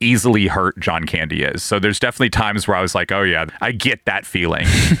vulnerable and easily hurt John Candy is. So there's definitely times where I was like, oh yeah, I get that feeling.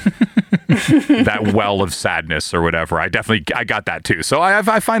 That well of sadness or whatever. I got that too. So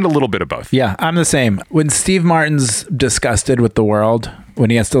I find a little bit of both. Yeah, I'm the same. When Steve Martin's disgusted with the world, when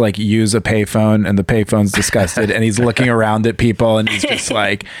he has to like use a payphone and the payphone's disgusted and he's looking around at people and he's just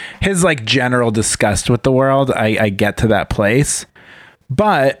like his like general disgust with the world, I get to that place.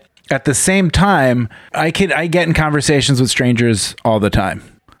 But at the same time, I get in conversations with strangers all the time.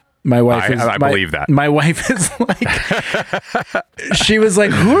 My wife I believe that. My wife is like, she was like,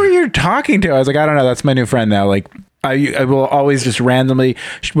 who are you talking to? I was like, I don't know. That's my new friend now. Like, I will always just randomly,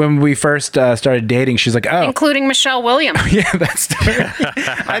 when we first started dating, she's like, oh. Including Michelle Williams. Yeah, that's true.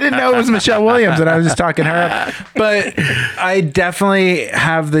 I didn't know it was Michelle Williams, and I was just talking her up. But I definitely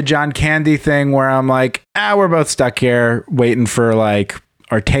have the John Candy thing where I'm like, we're both stuck here waiting for like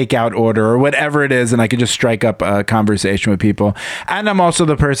our takeout order or whatever it is, and I can just strike up a conversation with people. And I'm also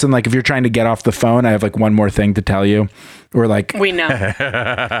the person, like, if you're trying to get off the phone, I have like one more thing to tell you. Or like, we know.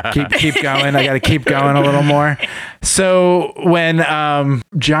 keep going. I got to keep going a little more. So when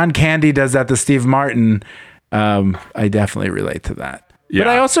John Candy does that to Steve Martin, I definitely relate to that. Yeah. But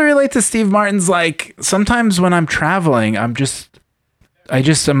I also relate to Steve Martin's, like, sometimes when I'm traveling, I'm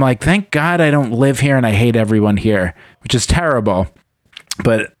like, thank God I don't live here and I hate everyone here, which is terrible.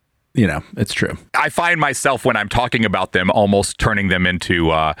 But, you know, it's true. I find myself, when I'm talking about them, almost turning them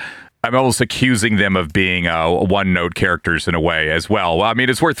into, I'm almost accusing them of being one-note characters in a way as well. I mean,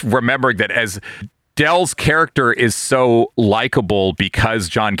 it's worth remembering that as Del's character is so likable because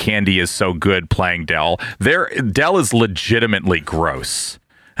John Candy is so good playing Del, Del is legitimately gross.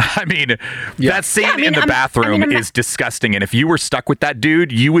 I mean, that scene in the bathroom is disgusting. And if you were stuck with that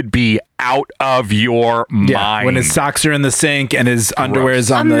dude, you would be out of your mind. When his socks are in the sink and his underwear is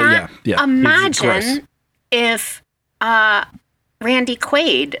on Imagine if Randy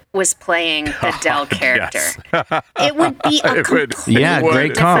Quaid was playing the Del character. It would be a completely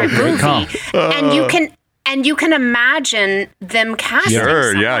different movie. And you can imagine them casting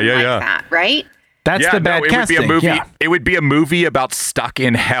someone like that, right? That's the bad casting. Would be a movie. It would be a movie about stuck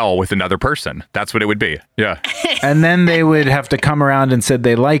in hell with another person. That's what it would be. Yeah. And then they would have to come around and said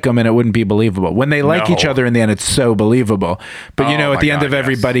they like them, and it wouldn't be believable. When they like each other in the end, it's so believable. But at the end of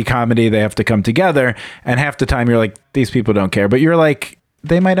every buddy comedy, they have to come together, and half the time you're like, these people don't care. But you're like,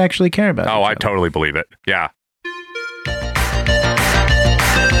 they might actually care about it. Oh, I totally believe it. Yeah.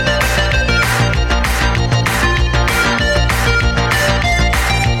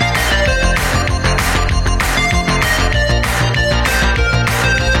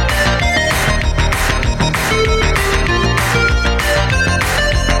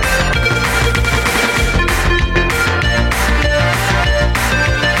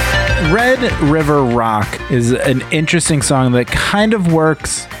 Red River Rock is an interesting song that kind of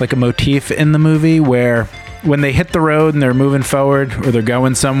works like a motif in the movie, where when they hit the road and they're moving forward or they're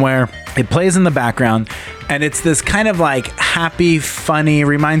going somewhere, it plays in the background, and it's this kind of like happy, funny,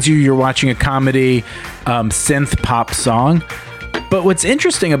 reminds you you're watching a comedy synth pop song. But what's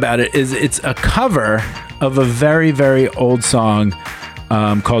interesting about it is it's a cover of a very, very old song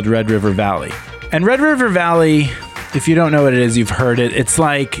called Red River Valley. And Red River Valley, if you don't know what it is, you've heard it. It's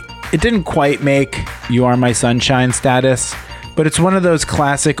like, it didn't quite make You Are My Sunshine status, but it's one of those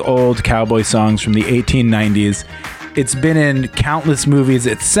classic old cowboy songs from the 1890s. It's been in countless movies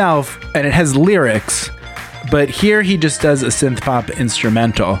itself, and it has lyrics, but here he just does a synth pop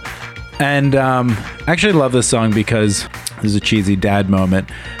instrumental. And I actually love this song because this is a cheesy dad moment.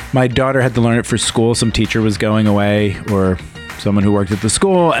 My daughter had to learn it for school. Some teacher was going away, or someone who worked at the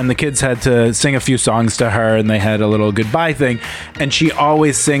school, and the kids had to sing a few songs to her, and they had a little goodbye thing, and she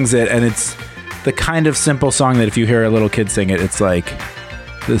always sings it, and it's the kind of simple song that if you hear a little kid sing it, it's like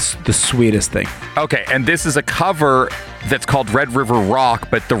the sweetest thing. Okay, and this is a cover that's called Red River Rock,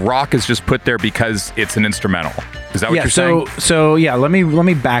 but the rock is just put there because it's an instrumental. Is that what you're saying? So let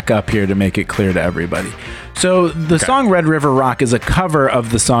me back up here to make it clear to everybody. So the song Red River Rock is a cover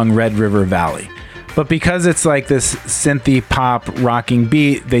of the song Red River Valley. But because it's like this synthy pop rocking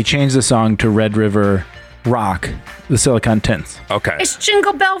beat, they changed the song to Red River Rock, the Silicon Tints. Okay. It's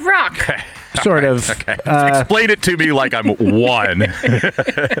Jingle Bell Rock. Okay. Sort of. Okay. Explain it to me like I'm one.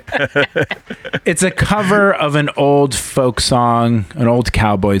 It's a cover of an old folk song, an old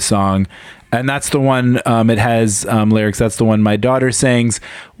cowboy song. And that's the one, it has lyrics. That's the one my daughter sings.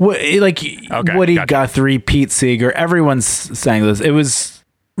 Woody Guthrie, Pete Seeger, everyone sang this. It was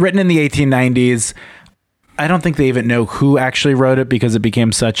written in the 1890s. I don't think they even know who actually wrote it because it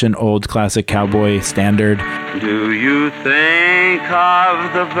became such an old classic cowboy standard. Do you think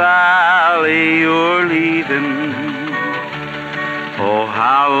of the valley you're leaving? Oh,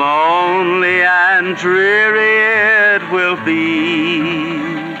 how lonely and dreary it will be.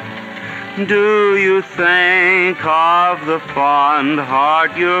 Do you think of the fond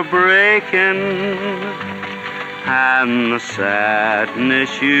heart you're breaking? And the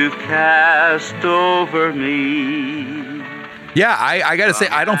sadness you've cast over me. Yeah, I gotta say,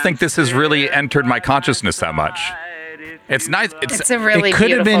 I don't think this has really entered my consciousness that much. It's nice. It's a really It could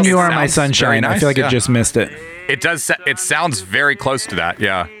have been You Are My Sunshine. Nice. I feel like it just missed it. It does. It sounds very close to that.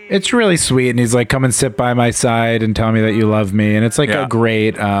 Yeah. It's really sweet, and he's like, "Come and sit by my side and tell me that you love me," and it's like a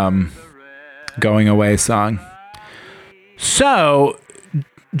great going away song. So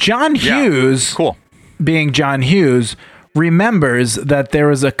John Hughes, being John Hughes, remembers that there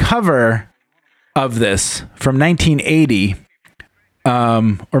was a cover of this from 1980,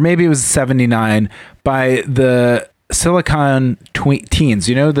 or maybe it was 79, by the Silicon Teens.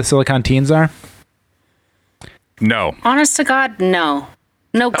 You know who the Silicon Teens are? No. Honest to God, no.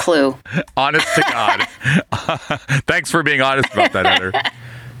 No clue. Honest to God. Thanks for being honest about that, Heather.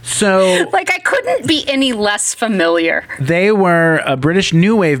 So, like, I couldn't be any less familiar. They were a British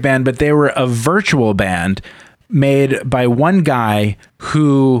new wave band, but they were a virtual band made by one guy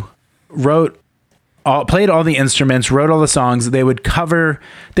who played all the instruments, wrote all the songs. They would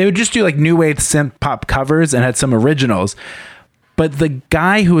just do like new wave synth pop covers and had some originals. But the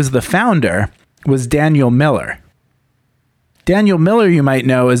guy who was the founder was Daniel Miller. Daniel Miller, you might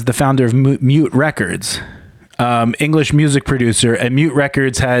know, is the founder of Mute Records. English music producer, and Mute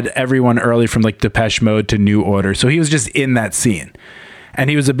Records had everyone early from like Depeche Mode to New Order. So he was just in that scene. And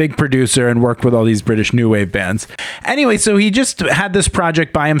he was a big producer and worked with all these British new wave bands. Anyway, so he just had this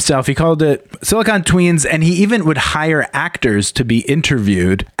project by himself. He called it Silicon Tweens, and he even would hire actors to be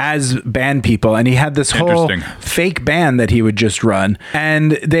interviewed as band people. And he had this whole fake band that he would just run.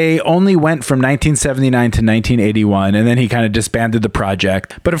 And they only went from 1979 to 1981, and then he kind of disbanded the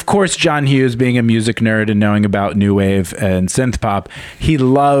project. But of course, John Hughes, being a music nerd and knowing about new wave and synth pop, he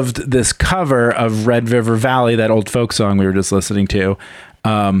loved this cover of Red River Valley, that old folk song we were just listening to,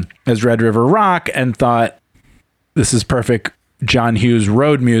 as Red River Rock, and thought, this is perfect John Hughes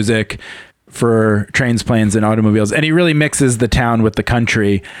road music for trains, planes, and automobiles. And he really mixes the town with the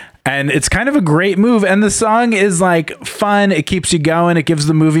country. And it's kind of a great move. And the song is like fun. It keeps you going. It gives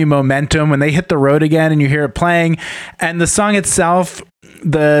the movie momentum when they hit the road again and you hear it playing. And the song itself,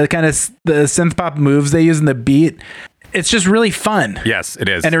 the kind of the synth pop moves they use in the beat, it's just really fun. Yes, it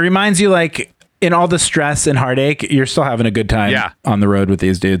is. And it reminds you, like, in all the stress and heartache, you're still having a good time on the road with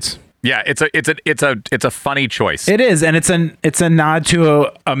these dudes. Yeah, it's a funny choice. It is, and it's a nod to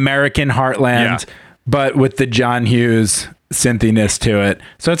American heartland, but with the John Hughes synthiness to it.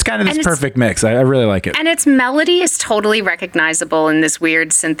 So it's kind of this perfect mix. I really like it. And its melody is totally recognizable in this weird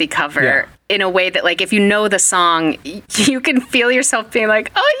synthy cover in a way that, like, if you know the song, you can feel yourself being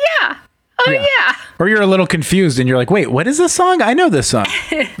like, oh yeah. Oh, yeah. Or you're a little confused and you're like, wait, what is this song? I know this song.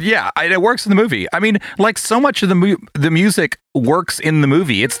 It works in the movie. I mean, like, so much of the music works in the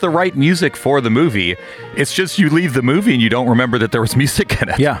movie. It's the right music for the movie. It's just you leave the movie and you don't remember that there was music in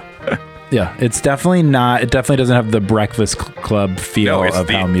it. Yeah. Yeah. It definitely doesn't have the Breakfast Club feel of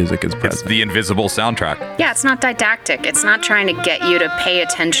how music is present. It's the invisible soundtrack. Yeah, it's not didactic. It's not trying to get you to pay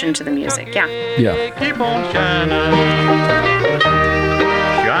attention to the music. Yeah. Yeah. Keep on shining.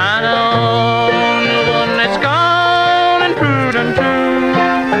 Shine on the one that's gone and proved untrue.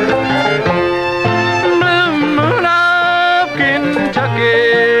 Blue moon of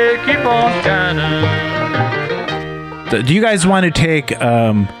Kentucky, keep on shining. Do you guys want to take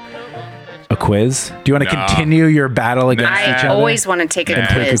a quiz? Do you want to continue your battle against each other? I always want to take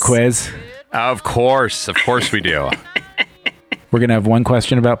a quiz. Of course we do. We're going to have one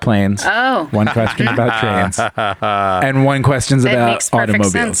question about planes, one question about trains, and one question about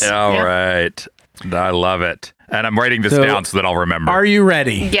automobiles. All right. I love it. And I'm writing this down so that I'll remember. Are you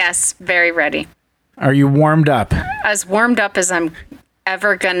ready? Yes, very ready. Are you warmed up? As warmed up as I'm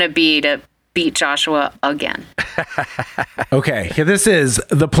ever going to be to beat Joshua again. Okay, here this is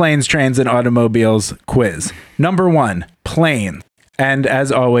the Planes, Trains, and Automobiles quiz. Number 1, plane. And as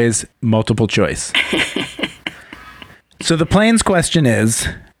always, multiple choice. So the planes question is,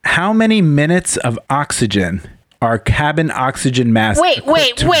 how many minutes of oxygen are cabin oxygen masks? Wait.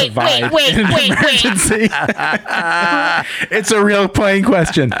 It's a real plane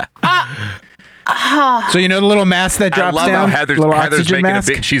question. So you know the little mask that drops down? How Heather's making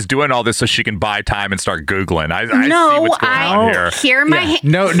mask? She's doing all this so she can buy time and start Googling. I see what's going on here. Hear my hands.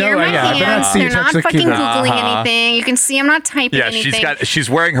 They're not fucking Googling anything. You can see I'm not typing anything. She's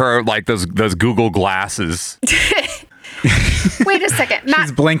wearing her, like, those Google glasses. Wait a second, Matt.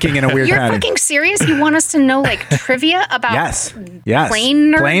 She's blinking in a weird pattern. You're fucking serious? You want us to know, like, trivia about yes.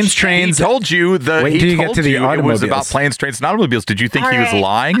 plane nerds? Planes, trains. He told you wait till you get to the automobiles. It was about planes, trains, and automobiles. Did you think he was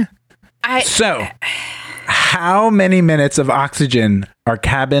lying? So, how many minutes of oxygen are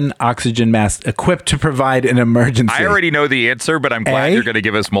cabin oxygen masks equipped to provide an emergency? I already know the answer, but I'm glad you're going to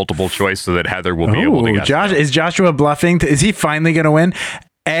give us multiple choice so that Heather will be able to guess. Is Joshua bluffing? Is he finally going to win?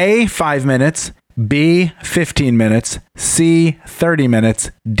 A, 5 minutes. B, 15 minutes. C, 30 minutes.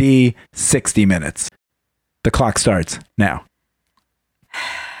 D, 60 minutes. The clock starts now.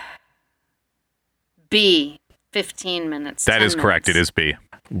 B, 15 minutes. That is correct. It is B.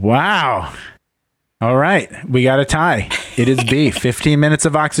 Wow. All right. We got a tie. It is B. 15 minutes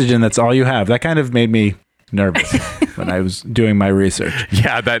of oxygen. That's all you have. That kind of made me nervous when I was doing my research.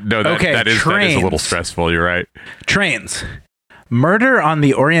 Yeah, that is a little stressful. You're right. Trains. Murder on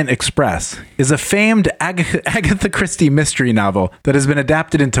the Orient Express is a famed Agatha Christie mystery novel that has been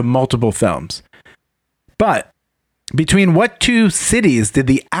adapted into multiple films. But between what two cities did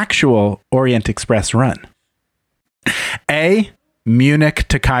the actual Orient Express run? A. Munich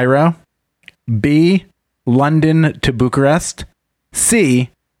to Cairo. B. London to Bucharest. C.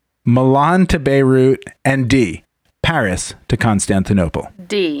 Milan to Beirut. And D. Paris to Constantinople.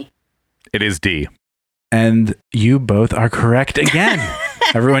 D. It is D. And you both are correct again.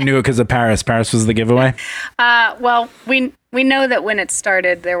 Everyone knew it because of Paris. Paris was the giveaway. Well, we know that when it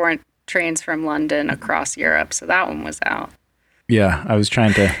started, there weren't trains from London across Europe, so that one was out. Yeah, I was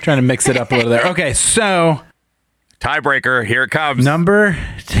trying to mix it up a little there. Okay, so tiebreaker, here it comes.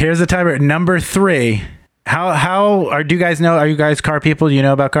 Here's the tiebreaker. Number 3. Do you guys know? Are you guys car people? Do you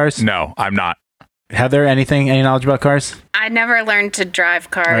know about cars? No, I'm not. Heather, any knowledge about cars? I never learned to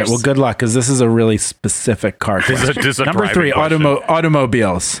drive cars. All right, well, good luck, because this is a really specific car question. This is a Number 3,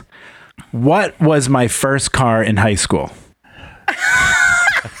 automobiles. What was my first car in high school?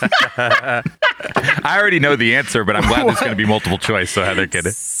 I already know the answer, but I'm glad there's going to be multiple choice, so Heather get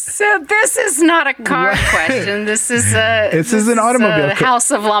it. So this is not a car question. This is an automobile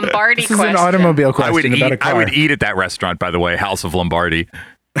House of Lombardi question. This is an automobile question about a car. I would eat at that restaurant, by the way, House of Lombardi.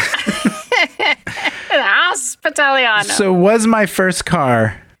 Hospitaliano. So was my first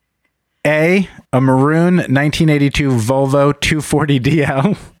car A, a maroon 1982 Volvo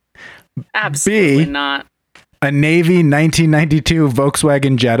 240DL? Absolutely B, not. A Navy 1992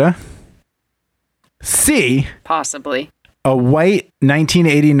 Volkswagen Jetta? C, possibly a white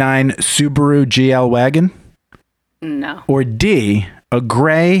 1989 Subaru GL wagon? No. Or D, a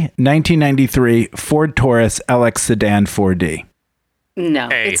gray 1993 Ford Taurus LX sedan 4D? No,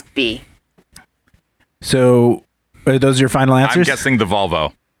 it's B. So, are those your final answers? I'm guessing the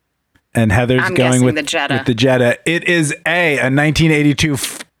Volvo. And Heather's going with the Jetta. With the Jetta. It is A, a 1982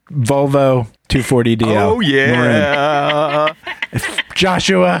 Volvo 240DL. Oh, yeah.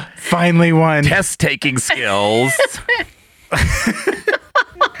 Joshua finally won. Test-taking skills.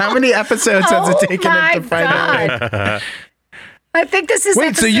 How many episodes has it taken him to find out? I think this is.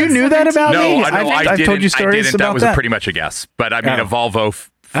 Wait, so you knew that about me? No, I've told you stories about that. Was pretty much a guess, but I mean, a Volvo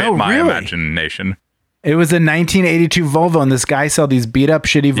fit my imagination. It was a 1982 Volvo, and this guy sold these beat up,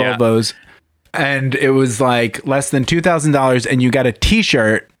 shitty Volvos, and it was like less than $2,000, and you got a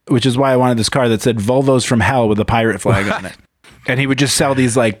T-shirt, which is why I wanted this car that said "Volvos from Hell" with a pirate flag on it. And he would just sell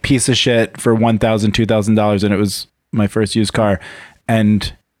these like piece of shit for $1,000, $2,000, and it was my first used car,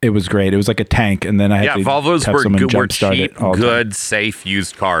 and it was great. It was like a tank, and then I had to Volvos have someone were jumpstart cheap, it all good, safe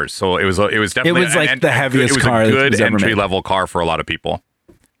used cars. So it was definitely like the heaviest car. It was a good ever entry level car for a lot of people.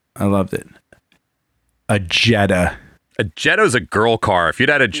 I loved it. A Jetta. A Jetta's a girl car. If you'd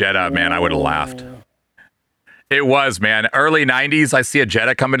had a Jetta, man, I would have laughed. It was, man. Early 90s, I see a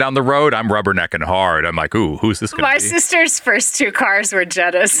Jetta coming down the road. I'm rubbernecking hard. I'm like, ooh, who's this going to be? My sister's first 2 cars were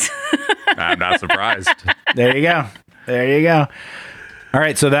Jettas. I'm not surprised. There you go. All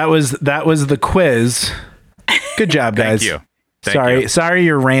right, so that was the quiz. Good job, guys. Thank you. Sorry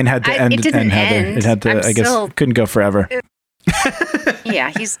your reign had to end. It didn't end. It had to. I guess couldn't go forever.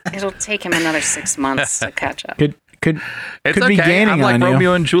 Yeah, it'll take him another 6 months to catch up. Could it's be okay. gaining I'm like on Romeo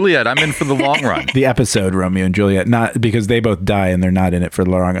you. and Juliet. I'm in for the long run. The episode Romeo and Juliet, not because they both die and they're not in it for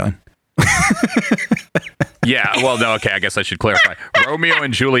the long run. Yeah, well, no, okay, I guess I should clarify. Romeo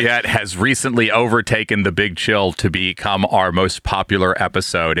and Juliet has recently overtaken The Big Chill to become our most popular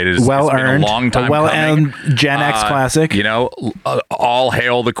episode. It is it's been a long time well-earned coming. Gen X classic. You know, all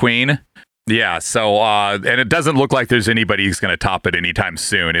hail the Queen. Yeah, so and it doesn't look like there's anybody who's going to top it anytime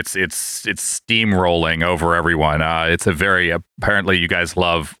soon. It's steamrolling over everyone. It's a very apparently you guys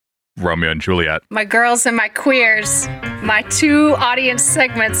love Romeo and Juliet. My girls and my queers, my 2 audience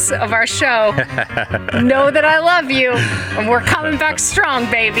segments of our show, know that I love you, and we're coming back strong,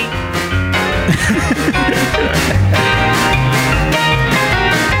 baby.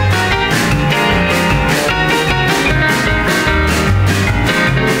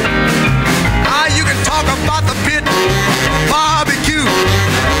 You can talk about the pit, barbecue,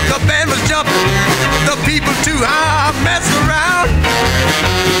 the band was jumping, the people too. I mess around.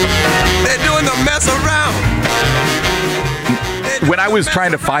 They're doing the mess around. When I was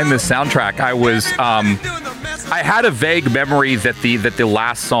trying to find this soundtrack, I was I had a vague memory that the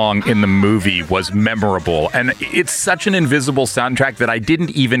last song in the movie was memorable, and it's such an invisible soundtrack that I didn't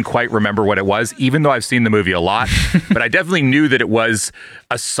even quite remember what it was, even though I've seen the movie a lot. But I definitely knew that it was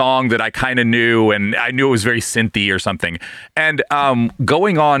a song that I kind of knew, and I knew it was very synthy or something. And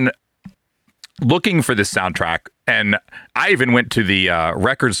going on looking for this soundtrack, and I even went to the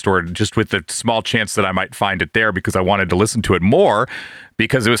record store just with the small chance that I might find it there because I wanted to listen to it more,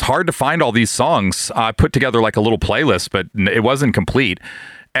 because it was hard to find all these songs. I put together like a little playlist, but it wasn't complete.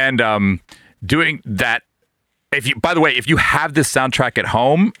 And doing that, by the way, if you have this soundtrack at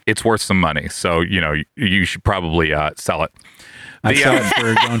home, it's worth some money. So, you should probably sell it. I saw it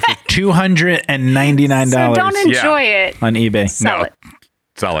for going for $299. So don't enjoy it on eBay. Sell it.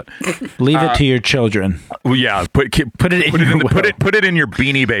 Sell it. Leave it to your children. Yeah, put it in put it in your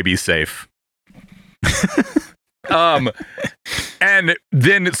Beanie Baby safe. And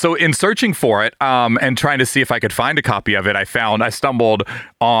then, so in searching for it, and trying to see if I could find a copy of it, I stumbled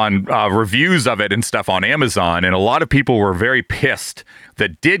on reviews of it and stuff on Amazon, and a lot of people were very pissed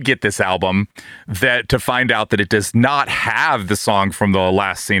that did get this album to find out that it does not have the song from the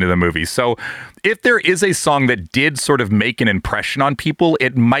last scene of the movie. So if there is a song that did sort of make an impression on people,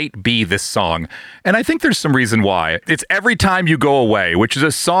 it might be this song. And I think there's some reason why. It's Every Time You Go Away, which is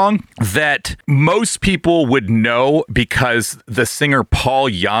a song that most people would know because the singer Paul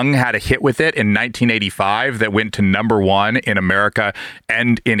Young had a hit with it in 1985 that went to #1 in America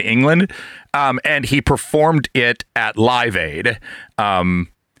and in England. And he performed it at Live Aid.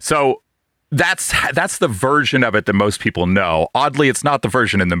 So that's the version of it that most people know. Oddly, it's not the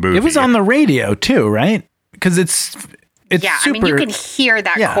version in the movie. It was on the radio too, right? Because it's yeah. Super, I mean, you can hear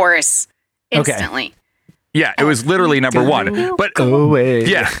that chorus instantly. Okay. Yeah, it was literally #1. But go away.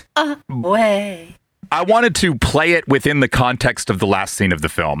 Yeah, away. I wanted to play it within the context of the last scene of the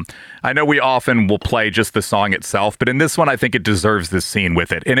film. I know we often will play just the song itself, but in this one, I think it deserves this scene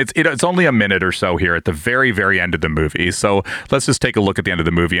with it. And it's only a minute or so here at the very, very end of the movie. So let's just take a look at the end of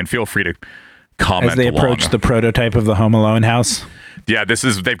the movie and feel free to comment as they approach the prototype of the Home Alone house. Yeah,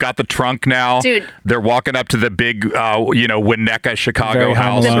 they've got the trunk now. Dude. They're walking up to the big, Winnetka, Chicago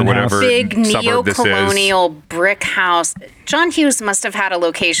house or whatever. Big neo-colonial brick house. John Hughes must have had a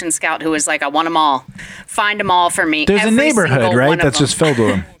location scout who was like, I want them all. Find them all for me. There's a neighborhood, right? That's just filled with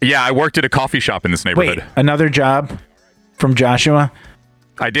them. Yeah, I worked at a coffee shop in this neighborhood. Wait, another job from Joshua?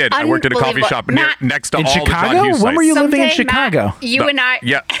 I did. I worked at a coffee shop next to all Chicago? the John Hughes sites. When were you living in Chicago? Matt, you and I.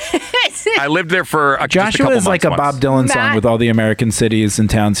 Yeah. I lived there for just a Joshua couple is like a Bob Dylan song with all the American cities and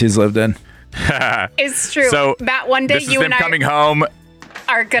towns he's lived in. It's true. So Matt, one day you and I coming home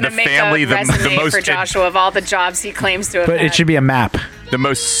are going to make a resume for Joshua of all the jobs he claims to have had. It should be a map. The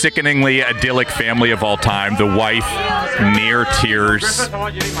most sickeningly idyllic family of all time. The wife, near tears. I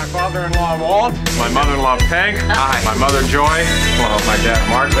want you to meet my father-in-law, Walt. My mother-in-law, Peg. Hi. My mother, Joy. Well, my dad,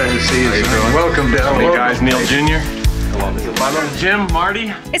 Mark. Glad to see you. How you doing? Welcome, Bill. Hey, guys, Neil Jr. My little Jim,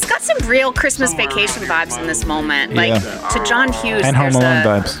 Marty. It's got some real Christmas Vacation vibes in this moment. Like, to John Hughes, and Home Alone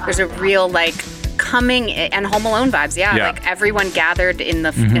vibes. There's a real, coming, and Home Alone vibes, like everyone gathered in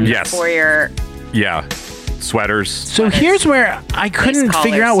the foyer. Yeah. Sweaters. So here's where I couldn't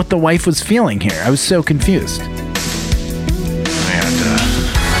figure out what the wife was feeling here. I was so confused. And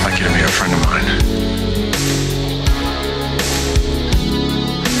I'd like you to meet a friend of mine.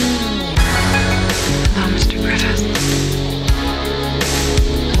 Hello, Mr. Griffith.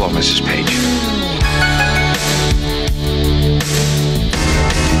 Hello, Mrs. Page.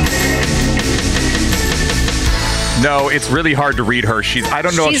 No, it's really hard to read her. I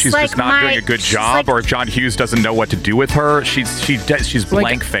don't know if she's just not doing a good job or if John Hughes doesn't know what to do with her. She's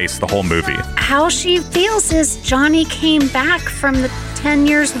blank-faced the whole movie. How she feels is Johnny came back from the 10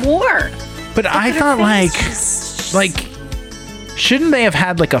 Years' War. But I thought shouldn't they have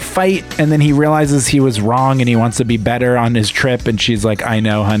had a fight and then he realizes he was wrong and he wants to be better on his trip and she's like, I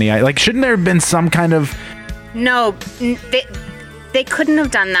know, honey. Shouldn't there have been some kind of... No, they couldn't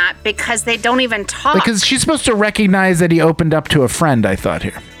have done that because they don't even talk. Because she's supposed to recognize that he opened up to a friend, I thought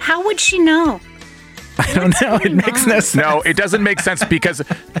here. How would she know? I don't know. It makes no sense. No, it doesn't make sense because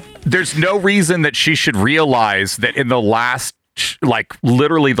there's no reason that she should realize that in the last,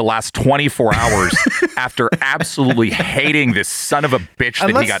 literally the last 24 hours after absolutely hating this son of a bitch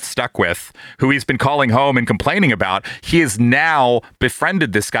that he got stuck with, who he's been calling home and complaining about, he has now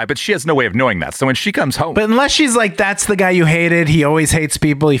befriended this guy, but she has no way of knowing that. So when she comes home... But unless she's like, that's the guy you hated, he always hates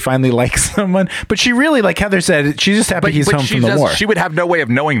people, he finally likes someone. But she really, like Heather said, she's just happy he's home from the war. She would have no way of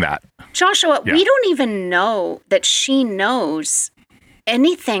knowing that. Joshua, we don't even know that she knows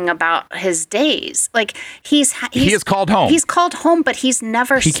anything about his days. Like he is called home. He's called home, but he's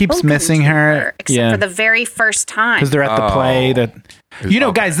never. He keeps missing her except for the very first time because they're at the play. That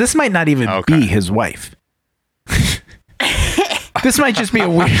guys, this might not even be his wife. This might just be a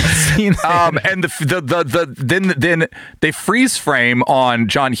weird scene. And then they freeze frame on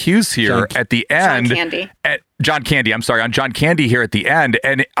John Hughes here at the end. John Candy. John Candy. I'm sorry, on John Candy here at the end,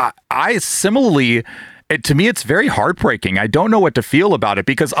 and I similarly. To me, it's very heartbreaking. I don't know what to feel about it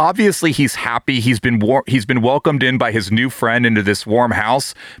because obviously he's happy. He's been welcomed in by his new friend into this warm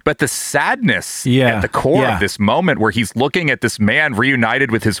house. But the sadness at the core of this moment where he's looking at this man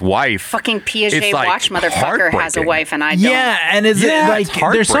reunited with his wife. Fucking Piaget watch motherfucker has a wife and I don't. Yeah, and is it like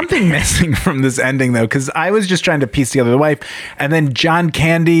there's something missing from this ending though? Because I was just trying to piece together the wife. And then John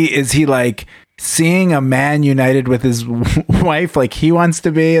Candy, is he like seeing a man united with his wife like he wants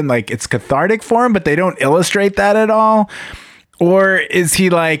to be, and like it's cathartic for him, but they don't illustrate that at all? Or is he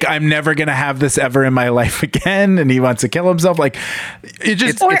like, I'm never gonna have this ever in my life again, and he wants to kill himself? Like it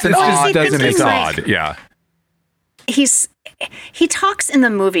just doesn't make sense. Yeah, he talks in the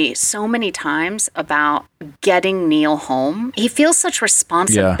movie so many times about getting Neil home. He feels such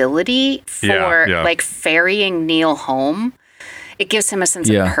responsibility for like ferrying Neil home. It gives him a sense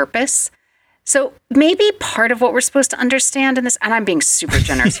of purpose. So maybe part of what we're supposed to understand in this, and I'm being super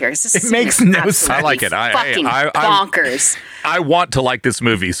generous here, because this makes no sense. I like it. Fucking bonkers. I want to like this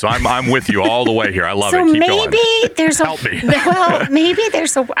movie, so I'm with you all the way here. I love it. So Keep maybe going. there's a Help me. Well, maybe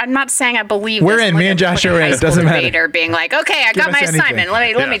there's a. I'm not saying I believe. We're in. Me and Josh are in. It doesn't matter. Being like, okay, I got my assignment.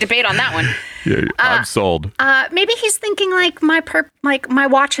 Let me debate on that one. Yeah, I'm sold. Maybe he's thinking like my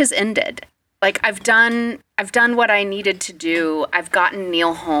watch has ended. Like I've done what I needed to do. I've gotten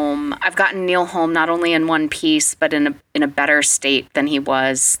Neil home. I've gotten Neil home not only in one piece, but in a better state than he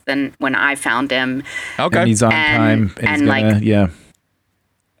was than when I found him. Okay, and he's on time. And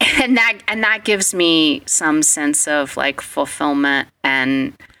that gives me some sense of like fulfillment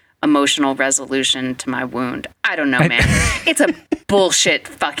and emotional resolution to my wound. I don't know, man. It's a bullshit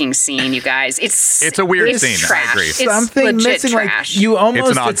fucking scene, you guys. It's a weird scene. Trash. I agree. It's something missing. Trash. Like you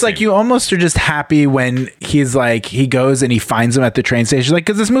almost, it's like you almost are just happy when he's like he goes and he finds him at the train station. Like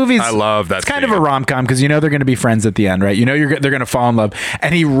because this movie's, I love that. It's kind of a rom-com because you know they're going to be friends at the end, right? You know they're going to fall in love.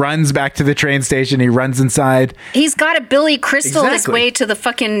 And he runs back to the train station. He runs inside. He's got to Billy Crystal his way to the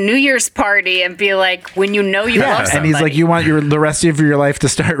fucking New Year's party and be like, when you know you love somebody. And he's like, you want the rest of your life to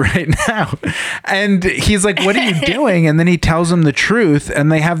start right now. And he's like, what are you doing? And then he tells him the truth,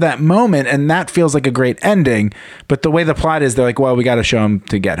 and they have that moment, and that feels like a great ending. But the way the plot is, they're like, well, we got to show him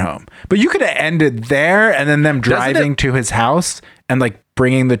to get home. But you could have ended there, and then them driving to his house and like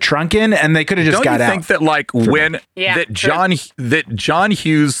bringing the trunk in, and they could have just got out. Don't you think that like when that John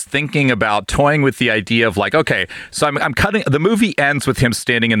Hughes thinking about toying with the idea of like, okay, so I'm cutting, the movie ends with him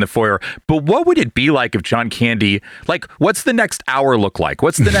standing in the foyer, but what would it be like if John Candy, like what's the next hour look like?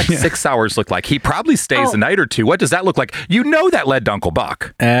 What's the next 6 hours look like? He probably stays a night or two. What does that look like? You know that led to Uncle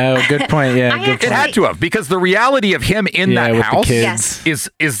Buck. Oh, good point. Yeah, it had to have, because the reality of him in that house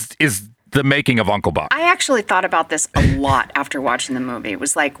is the making of Uncle Buck. I actually thought about this a lot after watching the movie. It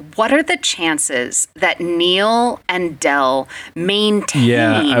was like, what are the chances that Neil and Del maintain?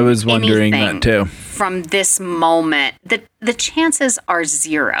 Yeah, I was wondering that too. From this moment, the chances are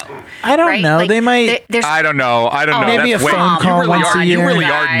zero. I don't know. Like, they might. I don't know. Maybe that's a phone call once a year. You really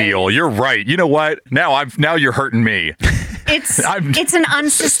are, Neil. You're right. You know what? Now you're hurting me. It's an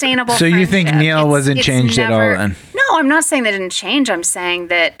unsustainable. So you think Neil wasn't changed at all then? No, I'm not saying they didn't change. I'm saying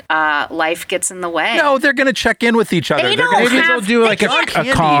that life gets in the way. No, they're going to check in with each other. Maybe they'll do like a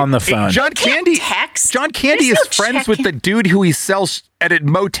call on the phone. John Candy is friends with the dude who he sells at a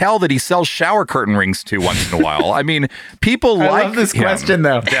motel that he sells shower curtain rings to once in a while. I mean, people I like love this him. question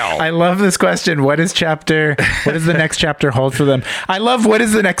though. I love this question. What does the next chapter hold for them? I love what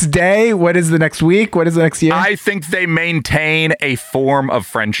is the next day? What is the next week? What is the next year? I think they maintain a form of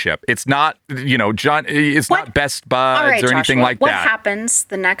friendship. It's not, John, it's not best buds or anything like that. What happens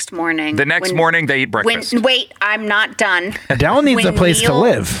the next morning? The next morning they eat breakfast. Wait, I'm not done. Del needs a place to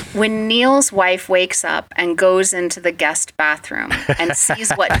live. When Neil's wife wakes up and goes into the guest bathroom and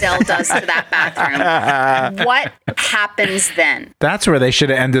sees what Del does to that bathroom, what happens then? That's where they should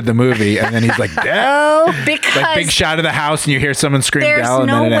have ended the movie. And then he's like, Del? Because like big shot of the house and you hear someone scream Del. There's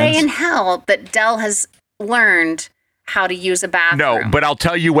no way in hell that Del has learned how to use a bathroom. No, but I'll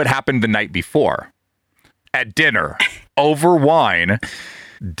tell you what happened the night before. At dinner, over wine,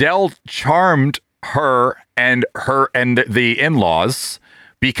 Del charmed her and the in-laws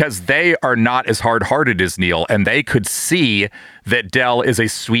because they are not as hard-hearted as Neil, and they could see that Del is a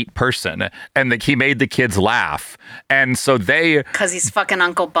sweet person and that he made the kids laugh. And so because he's fucking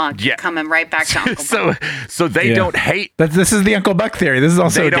Uncle Buck. Yeah. Coming right back to Uncle Buck. So they don't hate. This is the Uncle Buck theory. This is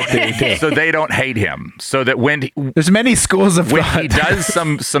also a theory too. So they don't hate him. So that there's many schools of when thought. he does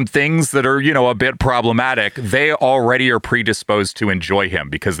some things that are, a bit problematic, they already are predisposed to enjoy him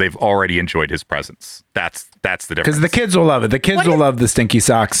because they've already enjoyed his presence. That's the difference. Because the kids will love it. The kids will love the stinky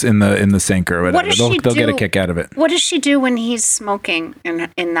socks in the sink or whatever. They'll get a kick out of it. What does she do when he's smoking in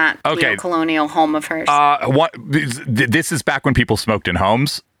that colonial home of hers? This is back when people smoked in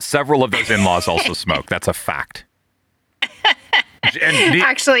homes. Several of those in-laws also smoke. That's a fact.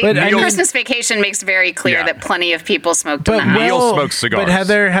 Actually, Christmas Vacation makes very clear that plenty of people smoked in the house. Neil smokes cigars. But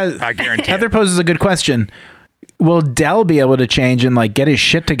I guarantee Heather poses a good question. Will Del be able to change and get his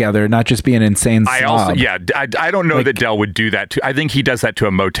shit together, not just be an insane slob? I don't know that Del would do that. I think he does that to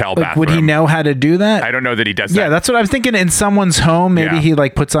a motel bathroom. Would he know how to do that? I don't know that he does that. Yeah, that's what I was thinking. In someone's home, maybe he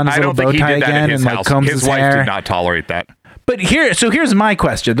puts on his little bow tie again and combs his hair. His wife did not tolerate that. But here's my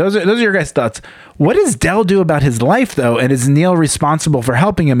question. Those are your guys' thoughts. What does Del do about his life though? And is Neil responsible for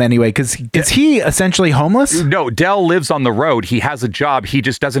helping him anyway? Because is he essentially homeless? No, Del lives on the road. He has a job. He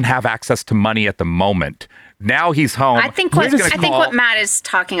just doesn't have access to money at the moment. Now he's home. I think what Matt is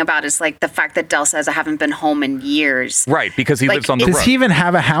talking about is the fact that Del says I haven't been home in years. Right, because he lives on the road. Does he even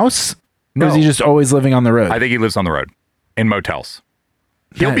have a house? No. Or is he just always living on the road? I think he lives on the road in motels.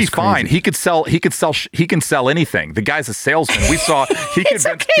 He'll be fine. He can sell anything. The guy's a salesman. We saw he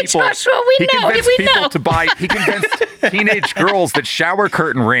convinced people. Joshua, we know. To buy. He convinced teenage girls that shower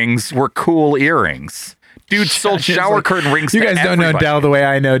curtain rings were cool earrings. Dude sold shower curtain rings. You guys don't know Del the way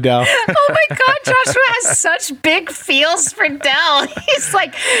I know Del. Oh my God, Joshua has such big feels for Del. He's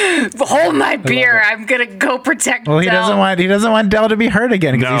like, hold my beer. I'm gonna go protect. Well, Del. he doesn't want Del to be hurt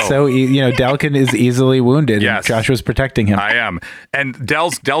again because he's so Del is easily wounded. Yes, and Joshua's protecting him. I am, and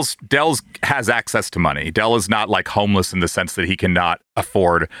Del's has access to money. Del is not homeless in the sense that he cannot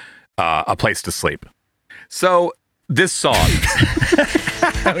afford a place to sleep. So. This song.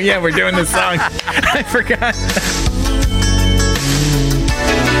 Oh, yeah, we're doing this song. I forgot.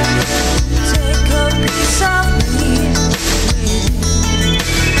 Take a piece of me.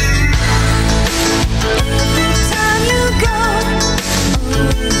 Every time you go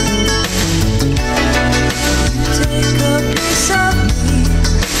take a piece of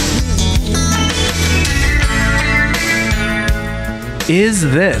me. Is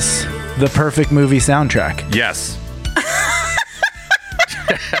this the perfect movie soundtrack? Yes.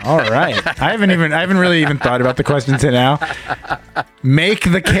 All right. I haven't really even thought about the question to now.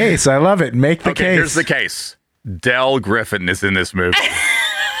 Make the case. I love it. Make the case. Here's the case. Del Griffin is in this movie.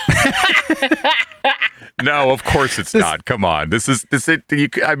 No, of course it's not. Come on. This is an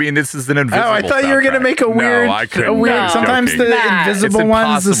invisible. Oh, I thought you were going to make a weird. No, I couldn't. Sometimes the invisible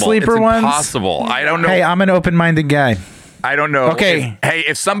ones, the sleeper ones. It's impossible. I don't know. Hey, I'm an open-minded guy. I don't know. Okay.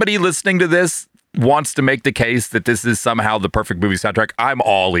 If somebody listening to this wants to make the case that this is somehow the perfect movie soundtrack, I'm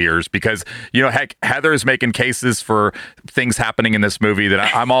all ears because, heck, Heather is making cases for things happening in this movie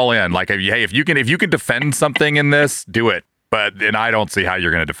that I'm all in. If you can defend something in this, do it. And I don't see how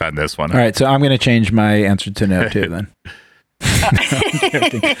you're going to defend this one. All right, so I'm going to change my answer to no too then.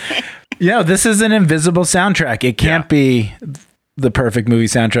 This is an invisible soundtrack. It can't be the perfect movie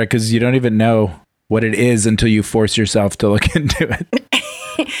soundtrack because you don't even know what it is until you force yourself to look into it.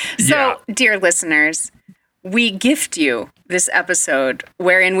 So, dear listeners, we gift you this episode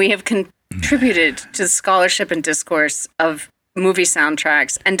wherein we have contributed to the scholarship and discourse of movie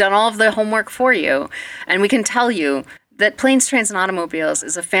soundtracks and done all of the homework for you. And we can tell you that Planes, Trains, and Automobiles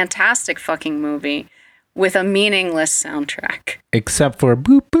is a fantastic fucking movie with a meaningless soundtrack. Except for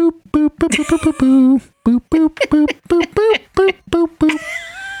boop, boop, boop, boop, boop, boop, boop, boop, boop, boop, boop, boop, boop, boop, boop, boop.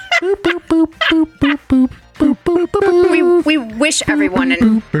 Boop, boop, boop, boop, boop, boop. We wish everyone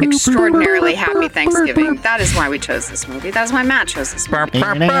an extraordinarily happy Thanksgiving. That is why we chose this movie. That is why Matt chose this movie.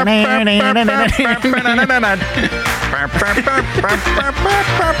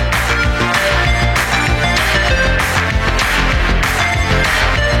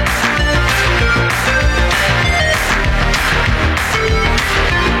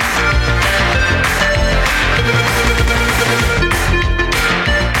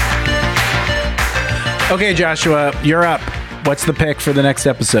 Okay, Joshua, you're up. What's the pick for the next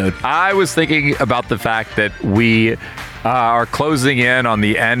episode? I was thinking about the fact that we are closing in on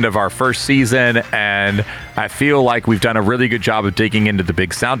the end of our first season, and I feel like we've done a really good job of digging into the big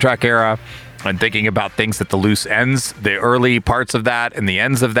soundtrack era and thinking about things at the loose ends, the early parts of that and the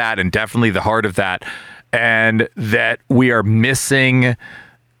ends of that, and definitely the heart of that, and that we are missing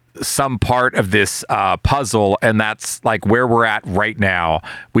some part of this puzzle, and that's like where we're at right now.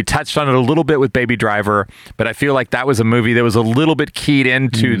 We touched on it a little bit with Baby Driver, but I feel like that was a movie that was a little bit keyed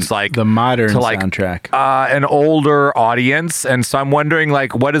into like the modern soundtrack, an older audience. And so I'm wondering,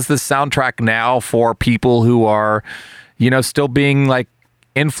 like, what is the soundtrack now for people who are, still being like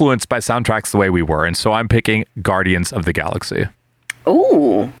influenced by soundtracks the way we were? And so I'm picking Guardians of the Galaxy.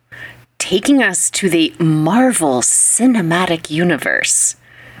 Ooh, taking us to the Marvel Cinematic Universe.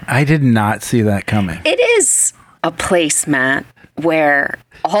 I did not see that coming. It is a place, Matt, where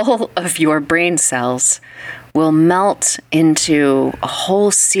all of your brain cells will melt into a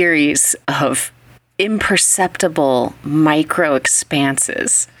whole series of imperceptible micro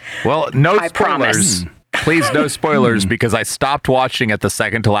expanses. Well, no I spoilers. promise. Please, no spoilers, because I stopped watching at the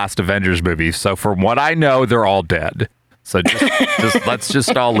second to last Avengers movie. So from what I know, they're all dead. So just let's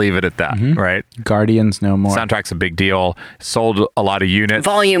just all leave it at that, right? Guardians no more. Soundtrack's a big deal. Sold a lot of units.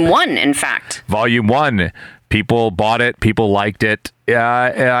 Volume 1, in fact. Volume 1. People bought it. People liked it.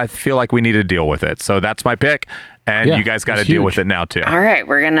 I feel like we need to deal with it. So that's my pick. And you guys got to deal with it now, too. All right,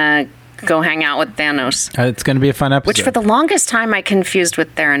 we're going to go hang out with Thanos. It's going to be a fun episode. Which for the longest time I confused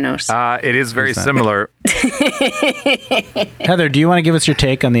with Theranos. It is very similar. Heather, do you want to give us your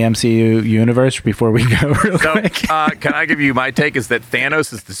take on the MCU universe before we go real quick? Can I give you my take? Is that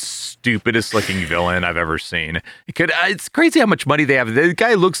Thanos is the stupidest looking villain I've ever seen. It's crazy how much money they have. The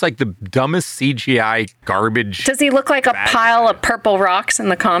guy looks like the dumbest CGI garbage. Does he look like a pile of purple rocks in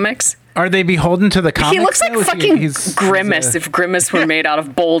the comics? Are they beholden to the comics? He looks like fucking Grimace if Grimace were made out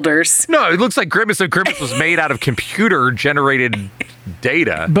of boulders. No, it looks like Grimace if Grimace was made out of computer-generated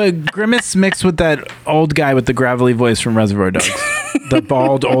data. But Grimace mixed with that old guy with the gravelly voice from Reservoir Dogs. The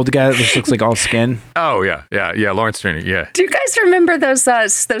bald old guy that just looks like all skin. Oh, yeah, Lawrence Tierney, yeah. Do you guys remember those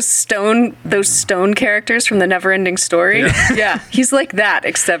stone characters from the Neverending Story? Yeah, he's like that,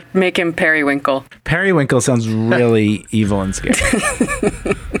 except make him Periwinkle. Periwinkle sounds really evil and scary.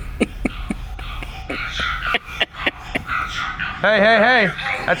 Hey,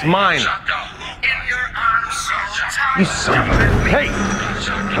 that's mine. You son of a... Hey,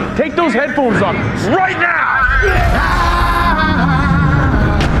 take those headphones off right now!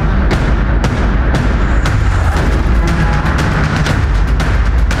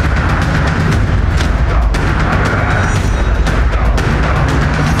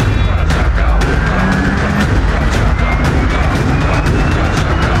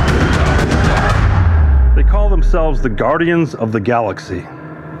 They call themselves the Guardians of the Galaxy.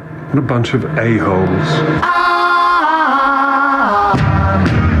 What a bunch of a-holes.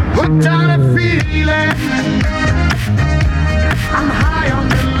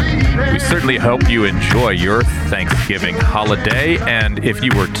 We certainly hope you enjoy your Thanksgiving holiday, and if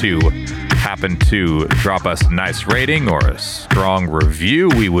you were to happen to drop us a nice rating or a strong review,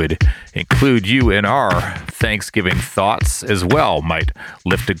 we would include you in our Thanksgiving thoughts as well. Might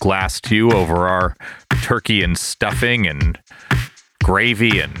lift a glass to you over our turkey and stuffing and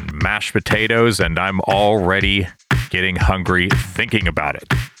gravy and mashed potatoes, and I'm already getting hungry thinking about it.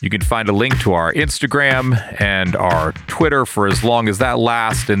 You can find a link to our Instagram and our Twitter for as long as that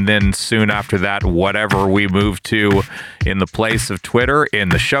lasts, and then soon after that, whatever we move to in the place of Twitter in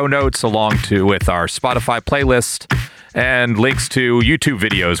the show notes, along with our Spotify playlist and links to YouTube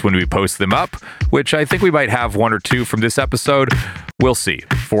videos when we post them up, which I think we might have one or two from this episode. We'll see.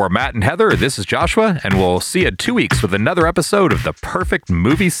 For Matt and Heather, this is Joshua, and we'll see you in 2 weeks with another episode of The Perfect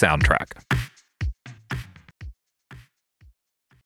Movie Soundtrack.